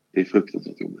 Det är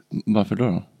fruktansvärt jobbigt. Varför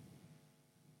då?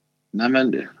 Nej,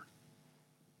 men det...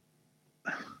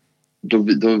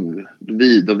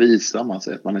 Då visar man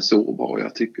sig att man är sårbar,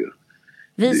 jag tycker.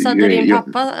 Visade din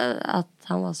pappa att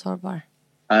han var sårbar?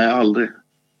 Nej, aldrig.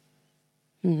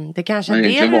 Det kanske men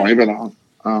är det.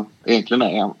 Egentligen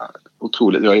är jag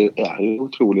otroligt. Jag är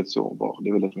otroligt sårbar. Det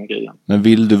är väl det som är grejen. Men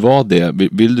vill du vara det?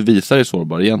 Vill du visa dig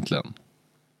sårbar egentligen?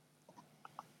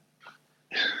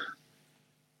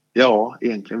 Ja,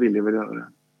 egentligen vill jag väl göra det.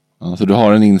 Alltså du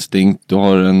har en instinkt, du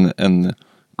har en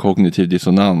kognitiv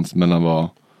dissonans mellan vad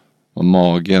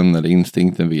magen eller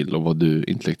instinkten vill och vad du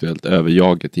intellektuellt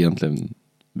överjaget egentligen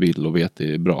vill och vet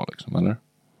är bra liksom, eller?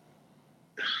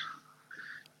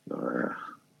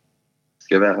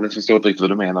 Ska jag väl förstå inte riktigt vad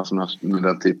du menar som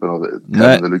den typen av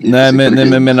nej,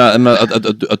 men menar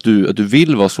att du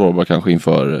vill vara sårbar kanske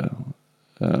inför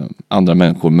andra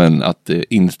människor, men att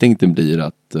instinkten blir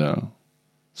att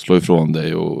slå ifrån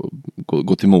dig och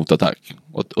gå till motattack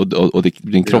och det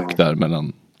blir en krock där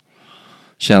mellan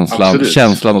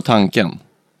känslan och tanken.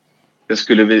 Jag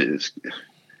skulle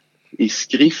i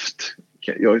skrift,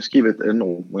 jag har ju skrivit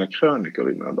enormt många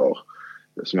krönikor i mina dagar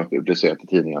som jag publicerat i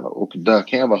tidningarna, och där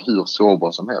kan jag vara hur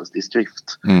sårbar som helst i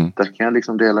skrift. Där kan jag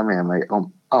liksom dela med mig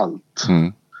om allt,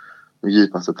 de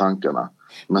djupaste tankarna,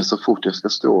 men så fort jag ska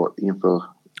stå inför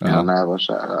mina nära och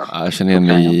kära, jag känner igen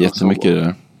mig jättemycket i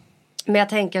det. Men jag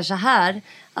tänker så här,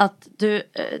 att du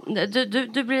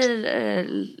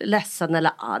blir ledsen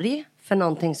eller arg för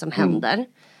någonting som händer.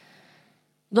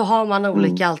 Då har man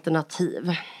olika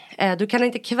alternativ. Du kan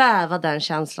inte kväva den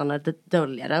känslan eller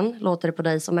dölja den. Låter det på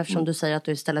dig som eftersom du säger att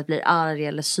du istället blir arg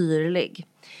eller syrlig.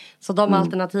 Så de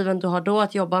alternativen du har då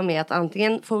att jobba med att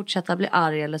antingen fortsätta bli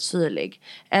arg eller syrlig.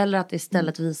 Eller att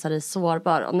istället visa dig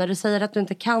sårbar. Och när du säger att du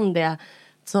inte kan det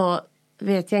så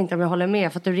vet jag inte om jag håller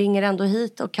med. För att du ringer ändå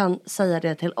hit och kan säga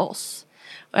det till oss.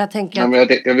 Och jag tänker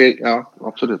ja,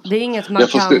 absolut. Det är inget man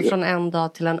kan från en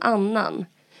dag till en annan.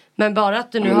 Men bara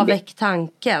att du nu har väckt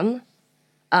tanken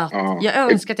att jag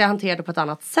önskar att jag hanterar det på ett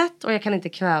annat sätt och jag kan inte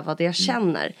kväva det jag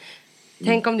känner.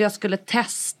 Tänk om jag skulle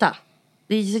testa.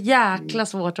 Det är så jäkla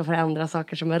svårt att förändra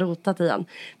saker som är rotat i en.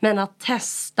 Men att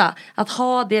testa, att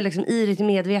ha det liksom i ditt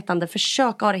medvetande,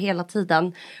 försök ha det hela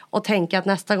tiden och tänka att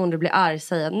nästa gång du blir arg,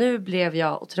 säga nu blev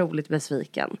jag otroligt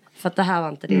besviken. För att det här var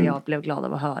inte det jag blev glad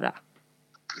av att höra.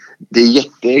 Det är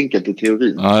jätteenkelt i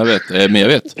teorin. Ja, jag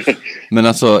vet. Men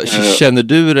alltså, känner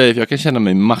du dig, jag kan känna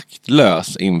mig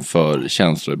maktlös inför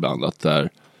känslor ibland. Att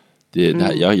det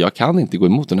här, jag kan inte gå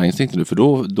emot den här instinkten nu. För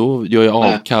då gör jag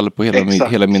avkall på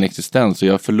hela min existens. Och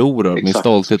jag förlorar min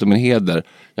stolthet och min heder.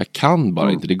 Jag kan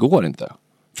bara inte, det går inte.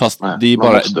 Fast det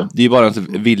är bara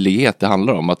en villighet det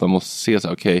handlar om. Att man måste se så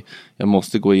här, okej, jag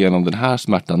måste gå igenom den här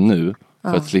smärtan nu.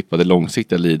 För att slippa det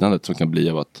långsiktiga lidandet som kan bli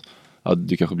av att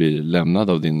du kanske blir lämnad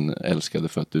av din älskade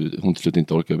för att hon till slut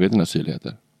inte orkar med dina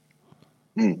syrligheter.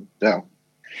 Ja.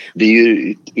 Det är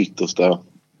ju yttersta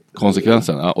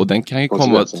konsekvensen. Ja, och den kan ju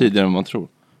komma tidigare än man tror.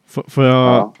 Får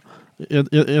jag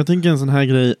tänker en sån här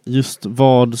grej, just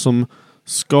vad som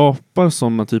skapar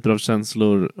sådana typer av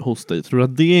känslor hos dig. Tror du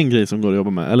att det är en grej som går att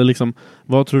jobba med? Eller liksom,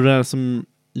 vad tror du det är som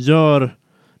gör,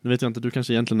 nu vet jag inte, du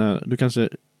kanske är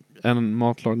en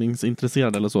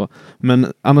matlagningsintresserad eller så. Men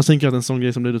annars tänker jag att en sån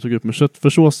grej som det du tog upp med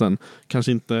köttfärssåsen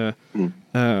kanske inte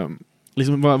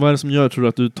liksom, vad är det som gör, tror du,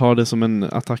 att du tar det som en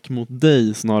attack mot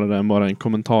dig snarare än bara en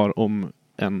kommentar om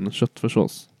en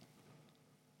köttfärssås?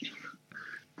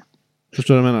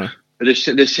 Förstår du vad jag menar?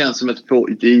 Det känns som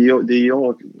det är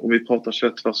jag, om vi pratar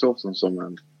köttfärssåsen som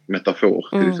en metafor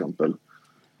till exempel,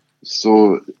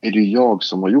 så är det jag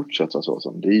som har gjort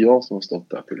köttfärssåsen. Det är jag som har stått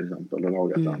där till exempel och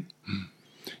lagat den.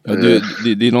 Ja,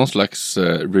 det är någon slags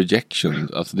rejection.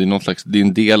 Alltså det är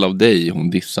en del av dig hon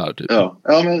dissar typ. Ja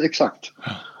men exakt.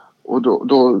 Och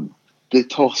då det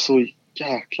tar så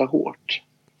jäkla hårt.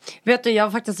 Vet du, jag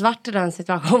har faktiskt varit i den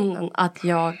situationen att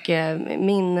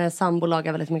min sambo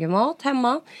lagar väldigt mycket mat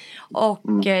hemma.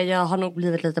 Och jag har nog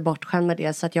blivit lite bortskämd med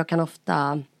det. Så att jag kan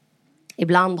ofta,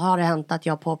 ibland har det hänt att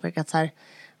jag har påpekat så här: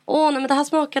 nej men det här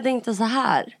smakade inte så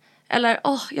här. Eller,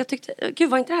 jag tyckte, gud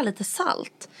var inte det här lite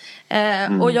salt?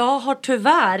 Och jag har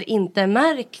tyvärr inte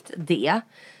märkt det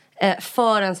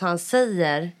förrän han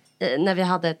säger, när vi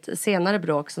hade ett senare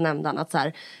bråk så nämnde han att så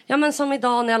här, ja men som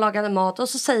idag när jag lagade mat och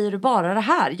så säger du bara det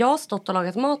här. Jag har stått och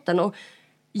lagat maten och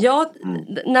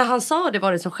när han sa det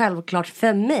var det så självklart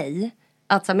för mig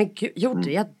att så här, men gud,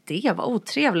 gjorde jag det? Var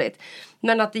otrevligt.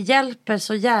 Men att det hjälper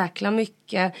så jäkla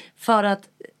mycket för att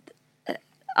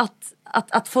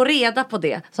få reda på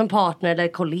det som partner eller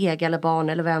kollega eller barn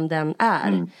eller vem den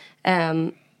är.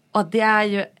 Och det är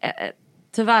ju,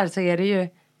 tyvärr så är det ju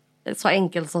så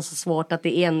enkelt och så svårt att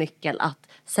det är en nyckel att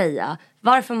säga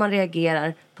varför man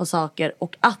reagerar på saker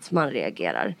och att man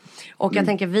reagerar. Och jag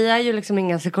tänker, vi är ju liksom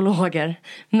inga psykologer,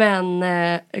 men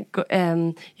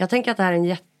jag tänker att det här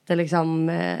är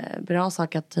en bra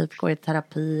sak att typ gå i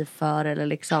terapi för eller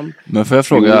liksom. Men får jag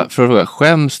fråga,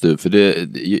 skäms du? För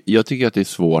jag tycker att det är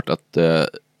svårt att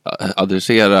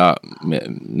adressera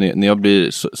när jag blir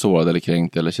sårad eller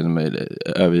kränkt eller känner mig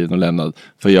övergiven och lämnad.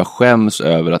 För jag skäms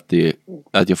över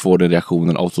att jag får den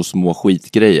reaktionen av så små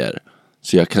skitgrejer.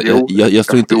 Så jag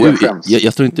står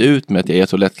inte ut med att jag är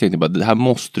så lättkränkt. Det här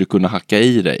måste du kunna hacka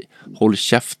i dig. Håll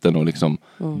käften och liksom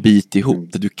bit ihop.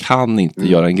 Du kan inte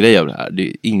göra en grej av det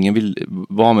här. Ingen vill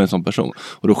vara med en sån person.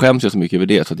 Och då skäms jag så mycket över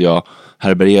det. Så att jag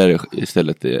härbärgerar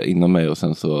istället inom mig. Och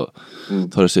sen så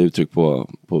tar det sig uttryck på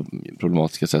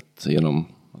problematiska sätt genom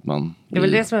att man... Det är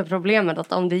väl det som är problemet.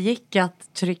 Att om det gick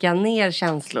att trycka ner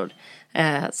känslor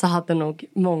så hade nog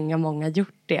många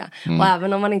gjort det. Och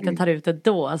även om man inte tar ut det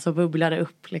då så bubblar det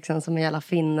upp liksom, som en jävla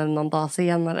finne någon dag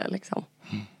senare liksom.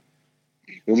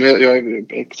 Jo, men jag är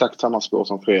exakt samma spår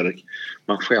som Fredrik.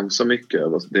 Man skäms så mycket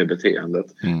över det beteendet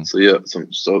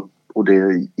och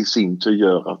det i sin tur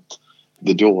gör att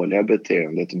det dåliga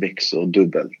beteendet växer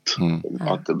dubbelt.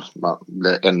 Att man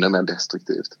blir ännu mer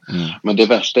destruktivt. Men det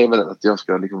värsta är väl att jag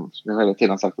har hela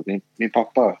tiden sagt att min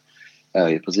pappa är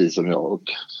ju precis som jag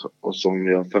och som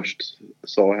jag först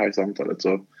sa här i samtalet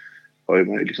så har ju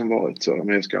man liksom varit så,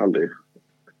 men jag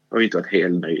har inte varit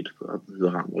helt nöjd för hur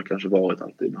han har kanske varit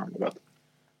alltid hur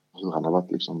han har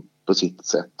varit liksom på sitt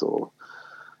sätt och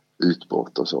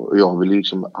utbrott och så. Och jag vill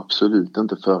liksom absolut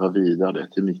inte föra vidare det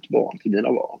till mitt barn, till mina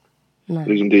barn.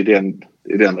 Liksom det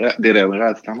är den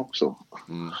rädslan också.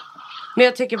 Men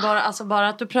jag tycker bara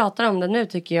att du pratar om det nu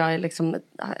tycker jag är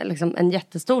liksom en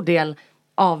jättestor del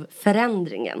av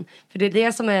förändringen. För det är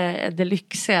det som är det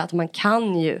lyxiga, att man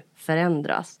kan ju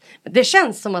förändras. Men det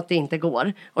känns som att det inte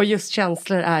går. Och just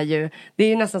känslor det är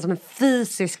ju nästan som en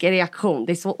fysisk reaktion.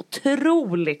 Det är så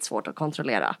otroligt svårt att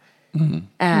kontrollera.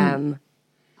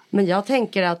 Men jag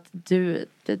tänker att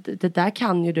det där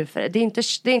kan ju du för. Det är inte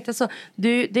så, det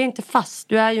är inte fast.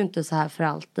 Du är ju inte så här för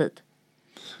alltid.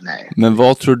 Nej. Men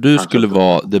vad tror du skulle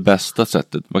vara det bästa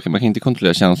sättet? Man kan inte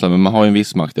kontrollera känslan, men man har ju en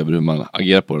viss makt över hur man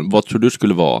agerar på den. Vad tror du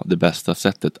skulle vara det bästa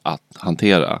sättet att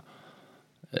hantera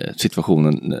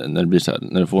situationen när det blir så här,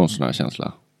 när du får en sån här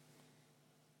känsla?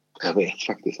 Jag vet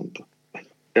faktiskt inte.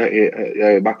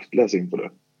 Jag är maktlös inför det.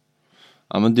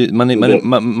 Ja, men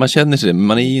man känner sig det, men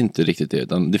man är ju inte riktigt det.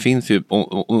 Utan det finns ju,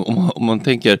 om man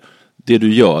tänker det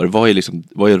du gör, vad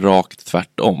är rakt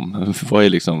tvärtom? Vad är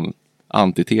liksom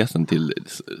antitesen till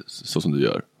så som du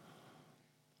gör?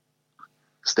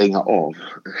 Stänga av.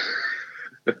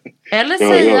 Eller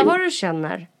säga vad du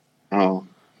känner. Ja.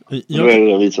 Då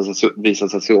är det visa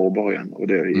sig sårbar igen. Och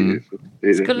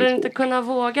Skulle du inte kunna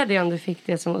våga det om du fick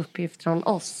det som uppgift från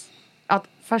oss? Att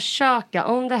försöka,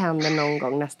 om det händer någon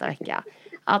gång nästa vecka,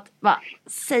 att bara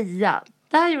säga,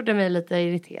 det här gjorde mig lite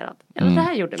irriterad. Eller det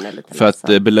här gjorde mig lite för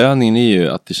ledsen. Att belöningen är ju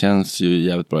att det känns ju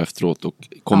jävligt bra efteråt och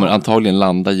kommer antagligen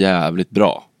landa jävligt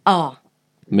bra. Ja.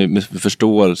 Med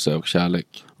förståelse och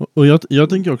kärlek. Och jag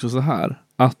tänker också så här,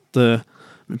 att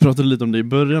vi pratade lite om det i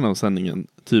början av sändningen,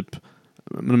 typ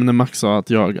när Max sa att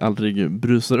jag aldrig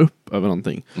brusar upp över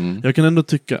någonting. Jag kan ändå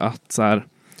tycka att så här,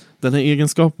 den här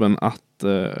egenskapen att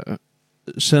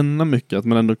känna mycket, att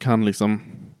man ändå kan liksom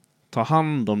ta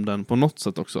hand om den på något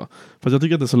sätt också. För jag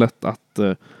tycker att det är så lätt att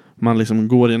man liksom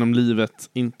går genom livet,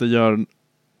 inte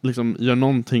gör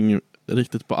någonting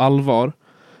riktigt på allvar.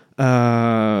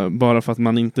 Bara för att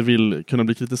man inte vill kunna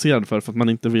bli kritiserad för att man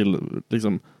inte vill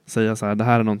liksom säga så här, det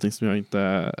här är någonting som jag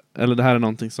inte, eller det här är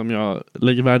någonting som jag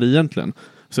lägger värde i egentligen.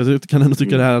 Så jag kan ändå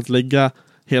tycka det här att lägga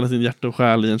hela sin hjärta och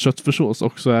själ i en köttfärssås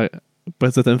också är på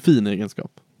ett sätt en fin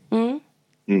egenskap.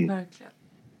 Verkligen.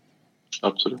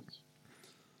 Absolut.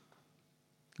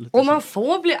 Och man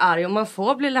får bli arg och man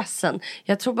får bli ledsen.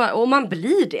 Jag tror bara, och man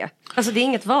blir det. Alltså det är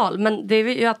inget val, men det är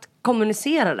ju att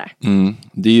kommunicera det.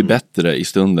 Det är ju bättre i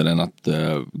stunden än att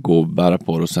gå och bära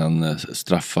på det och sen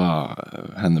straffa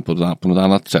henne på något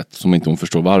annat sätt som inte hon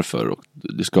förstår varför. Och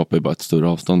det skapar ju bara ett större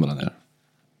avstånd mellan er.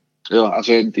 Ja,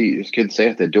 alltså jag ska inte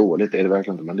säga att det är dåligt, det är det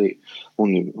verkligen inte. Men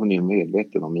hon är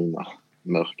medveten om mina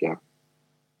mörka.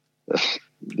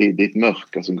 Det är ett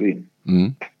mörker som går in.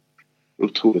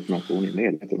 Otroligt mörker, hon är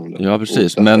medveten om det. Ja,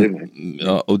 precis.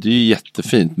 Och det är ju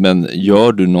jättefint. Men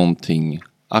gör du någonting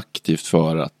aktivt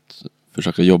för att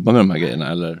försöka jobba med de här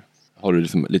grejerna? Eller har du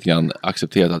liksom lite grann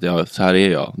accepterat att så här är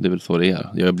jag? Det är väl så det är.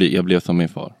 Jag blev som min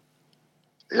far.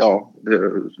 Ja,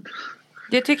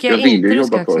 det tycker jag inte du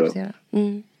ska acceptera.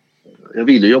 Jag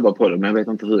vill ju jobba på det, men jag vet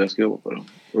inte hur jag ska jobba på det.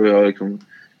 Och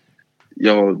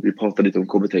vi pratade lite om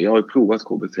KBT. Jag har ju provat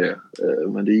KBT,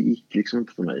 men det gick liksom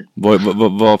inte för mig.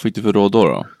 Vad fick du för råd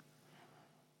då?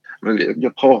 Men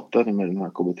jag pratade med den här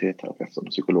KBT-terapeuten och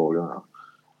psykologerna.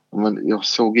 Men jag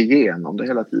såg igenom det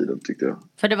hela tiden, tyckte jag.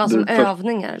 För det var som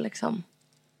övningar liksom?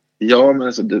 Ja, men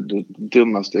alltså, det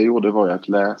dummaste jag gjorde var att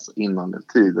läsa innan den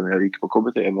tiden jag gick på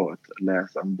KBT var att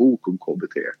läsa en bok om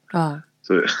KBT. Ja.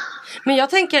 Så. Men jag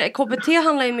tänker, KBT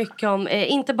handlar ju mycket om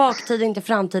inte baktid, inte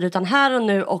framtid, utan här och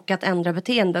nu och att ändra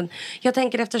beteenden. Jag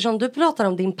tänker, eftersom du pratar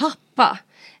om din pappa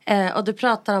och du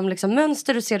pratar om liksom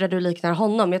mönster du ser där du liknar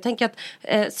honom. Jag tänker att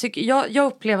jag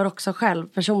upplever också själv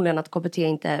personligen att KBT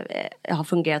inte har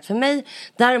fungerat för mig.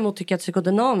 Däremot tycker jag att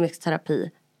psykodynamisk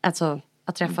terapi, alltså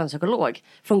att träffa en psykolog,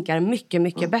 funkar mycket,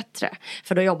 mycket bättre.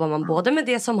 För då jobbar man både med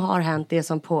det som har hänt, det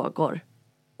som pågår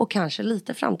och kanske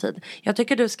lite framtid. Jag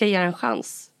tycker du ska ge en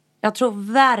chans. Jag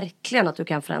tror verkligen att du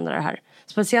kan förändra det här.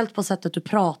 Speciellt på sättet du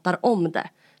pratar om det.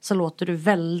 Så låter du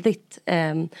väldigt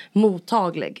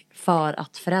mottaglig för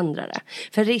att förändra det.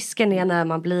 För risken är när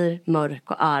man blir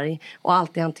mörk och arg och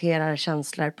alltid hanterar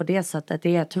känslor på det sättet.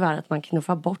 Det är tyvärr att man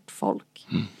knuffar bort folk.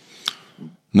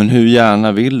 Men hur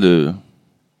gärna vill du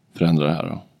förändra det här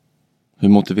då? Hur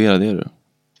motiverad är du?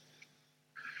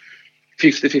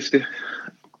 50-50.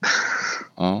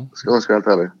 Ja. Ska jag helt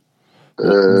ärlig.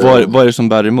 Vad är det som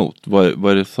bär emot?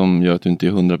 Vad är det som gör att du inte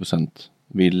är 100%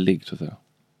 villig, så att säga?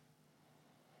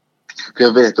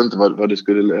 Jag vet inte vad det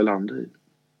skulle landa i.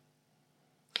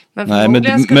 Men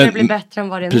förmodligen skulle det bli bättre än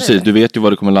vad det är nu. Precis, du vet ju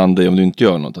vad det kommer landa i om du inte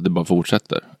gör något. Att det bara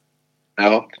fortsätter.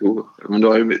 Ja, men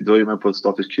då är ju med på ett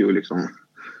status quo liksom.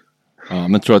 Ja,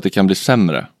 men tror att det kan bli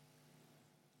sämre?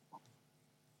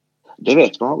 Det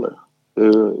vet man aldrig.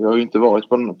 Jag har ju inte varit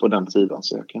på den sidan,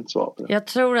 så jag kan inte svara på det. Jag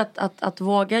tror att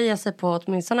våga ge sig på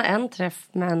åtminstone en träff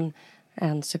med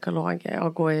en psykolog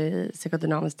och gå i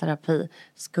psykodynamisk terapi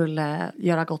skulle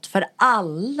göra gott för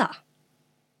alla.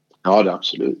 Ja, det är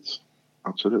absolut.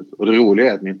 Absolut. Och det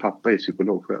roliga är att min pappa är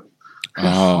psykolog själv.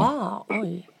 Jaha,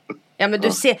 oj. Ja, men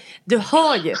du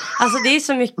hör ju. Alltså det är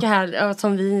så mycket här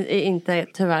som vi inte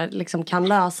tyvärr liksom kan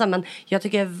lösa. Men jag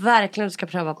tycker verkligen du ska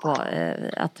pröva på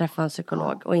att träffa en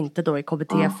psykolog. Och inte då i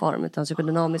KBT-form utan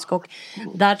psykodynamisk. Och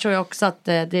där tror jag också att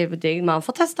man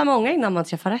får testa många innan man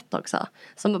träffar rätt också.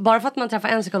 Så bara för att man träffar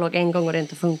en psykolog en gång och det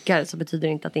inte funkar så betyder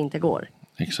det inte att det inte går.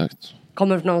 Exakt.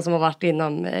 Kommer från någon som har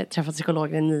varit träffat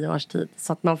psykologer i 9 års tid.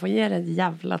 Så att man får ge det ett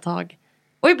jävla tag.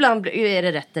 Och ibland är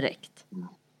det rätt direkt.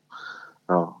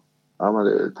 Ja. Ja,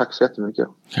 men tack så jättemycket.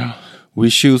 Yeah. We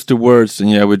choose the words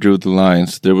and we drew the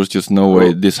lines. There was just no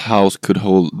way this house could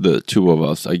hold the two of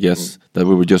us. I guess that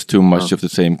we were just too much of the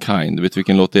same kind. Vet du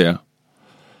vilken låt det är?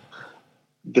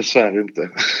 Dessvärre inte.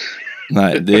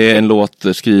 Nej, det är en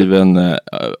låt skriven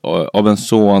av en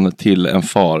son till en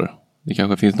far. Det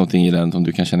kanske finns någonting i den som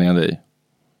du kan känna igen dig i.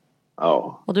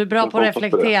 Ja. Och du är bra på att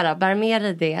reflektera. Bär med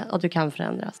dig det och du kan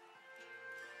förändras.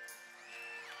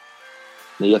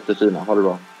 Ni är jättefina. Ha det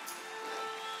bra.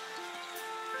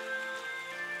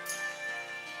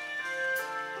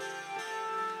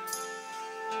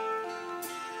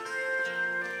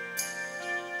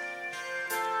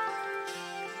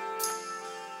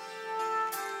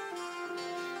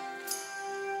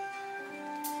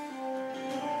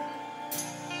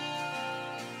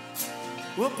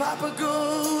 Well, Papa,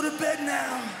 go to bed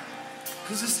now,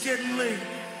 'cause it's getting late.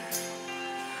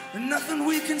 And nothing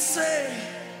we can say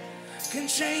can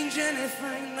change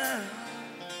anything now.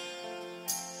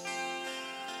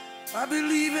 I'll be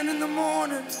leaving in the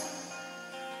morning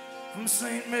from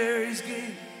St. Mary's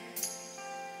Gate.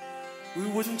 We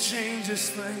wouldn't change this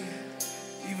thing,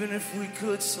 even if we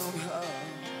could somehow.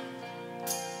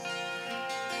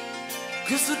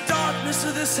 'Cause the darkness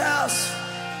of this house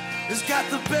has got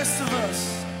the best of us.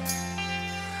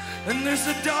 And there's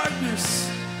a darkness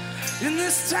in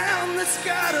this town that's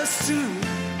got us too.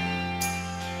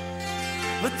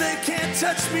 But they can't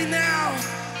touch me now,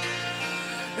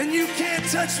 and you can't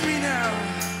touch me now.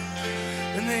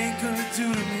 And they ain't gonna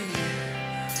do to me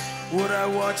what I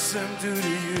watch them do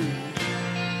to you.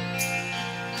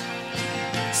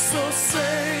 So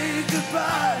say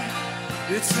goodbye,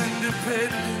 it's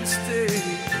Independence Day.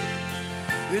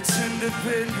 It's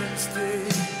Independence Day,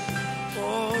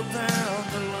 all down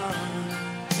the line.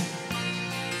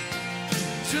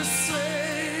 Just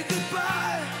say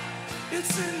goodbye,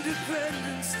 it's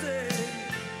Independence Day.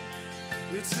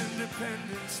 It's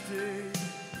Independence Day,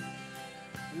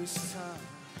 this time.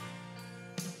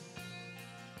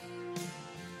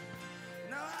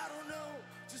 Now I don't know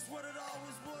just what it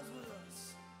always was with us.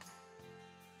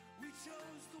 We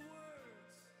chose the words.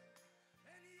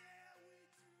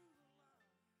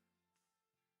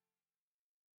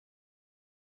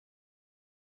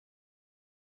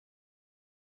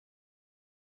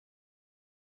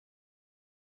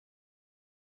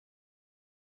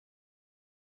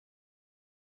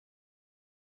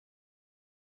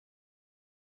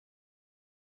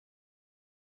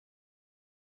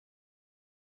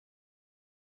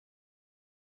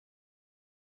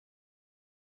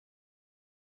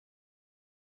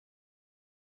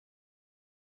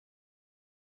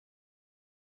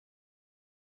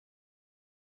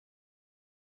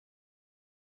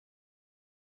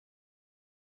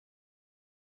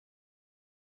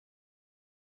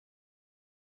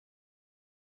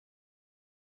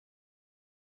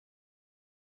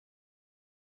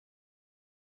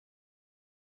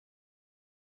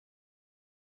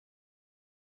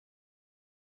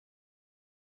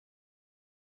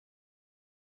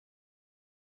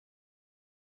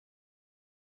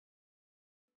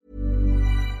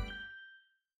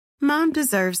 Mom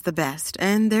deserves the best,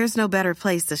 and there's no better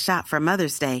place to shop for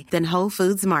Mother's Day than Whole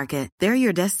Foods Market. They're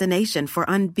your destination for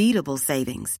unbeatable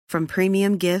savings, from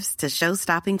premium gifts to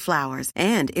show-stopping flowers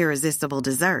and irresistible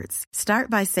desserts. Start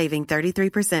by saving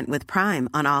 33% with Prime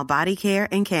on all body care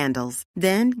and candles.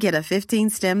 Then get a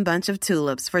 15-stem bunch of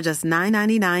tulips for just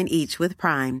 $9.99 each with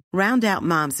Prime. Round out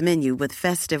Mom's menu with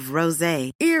festive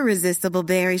rosé, irresistible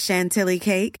berry chantilly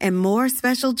cake, and more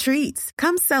special treats.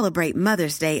 Come celebrate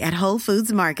Mother's Day at Whole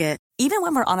Foods Market. Even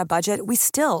when we're on a budget, we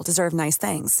still deserve nice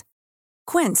things.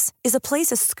 Quince is a place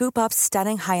to scoop up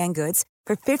stunning high-end goods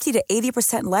for 50 to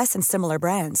 80% less than similar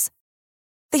brands.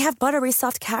 They have buttery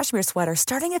soft cashmere sweaters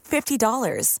starting at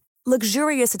 $50,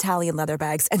 luxurious Italian leather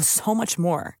bags, and so much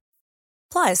more.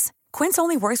 Plus, Quince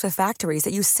only works with factories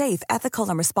that use safe, ethical,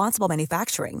 and responsible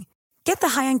manufacturing. Get the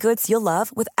high-end goods you'll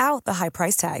love without the high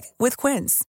price tag with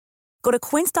Quince. Go to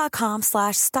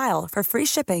quince.com/style for free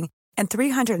shipping and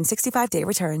 365-day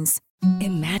returns.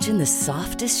 Imagine the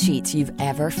softest sheets you've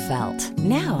ever felt.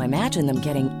 Now imagine them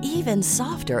getting even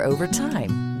softer over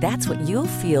time. That's what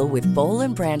you'll feel with Boll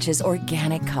 & Branch's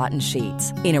organic cotton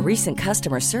sheets. In a recent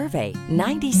customer survey,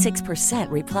 96%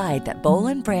 replied that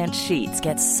Boll & Branch sheets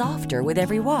get softer with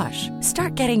every wash.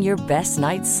 Start getting your best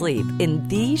night's sleep in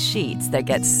these sheets that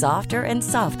get softer and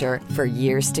softer for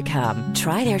years to come.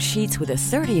 Try their sheets with a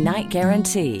 30-night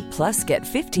guarantee. Plus, get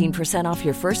 15% off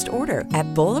your first order at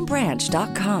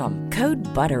bollandbranch.com. Code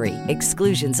BUTTERY.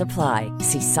 Exclusions apply.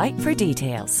 See site for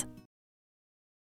details.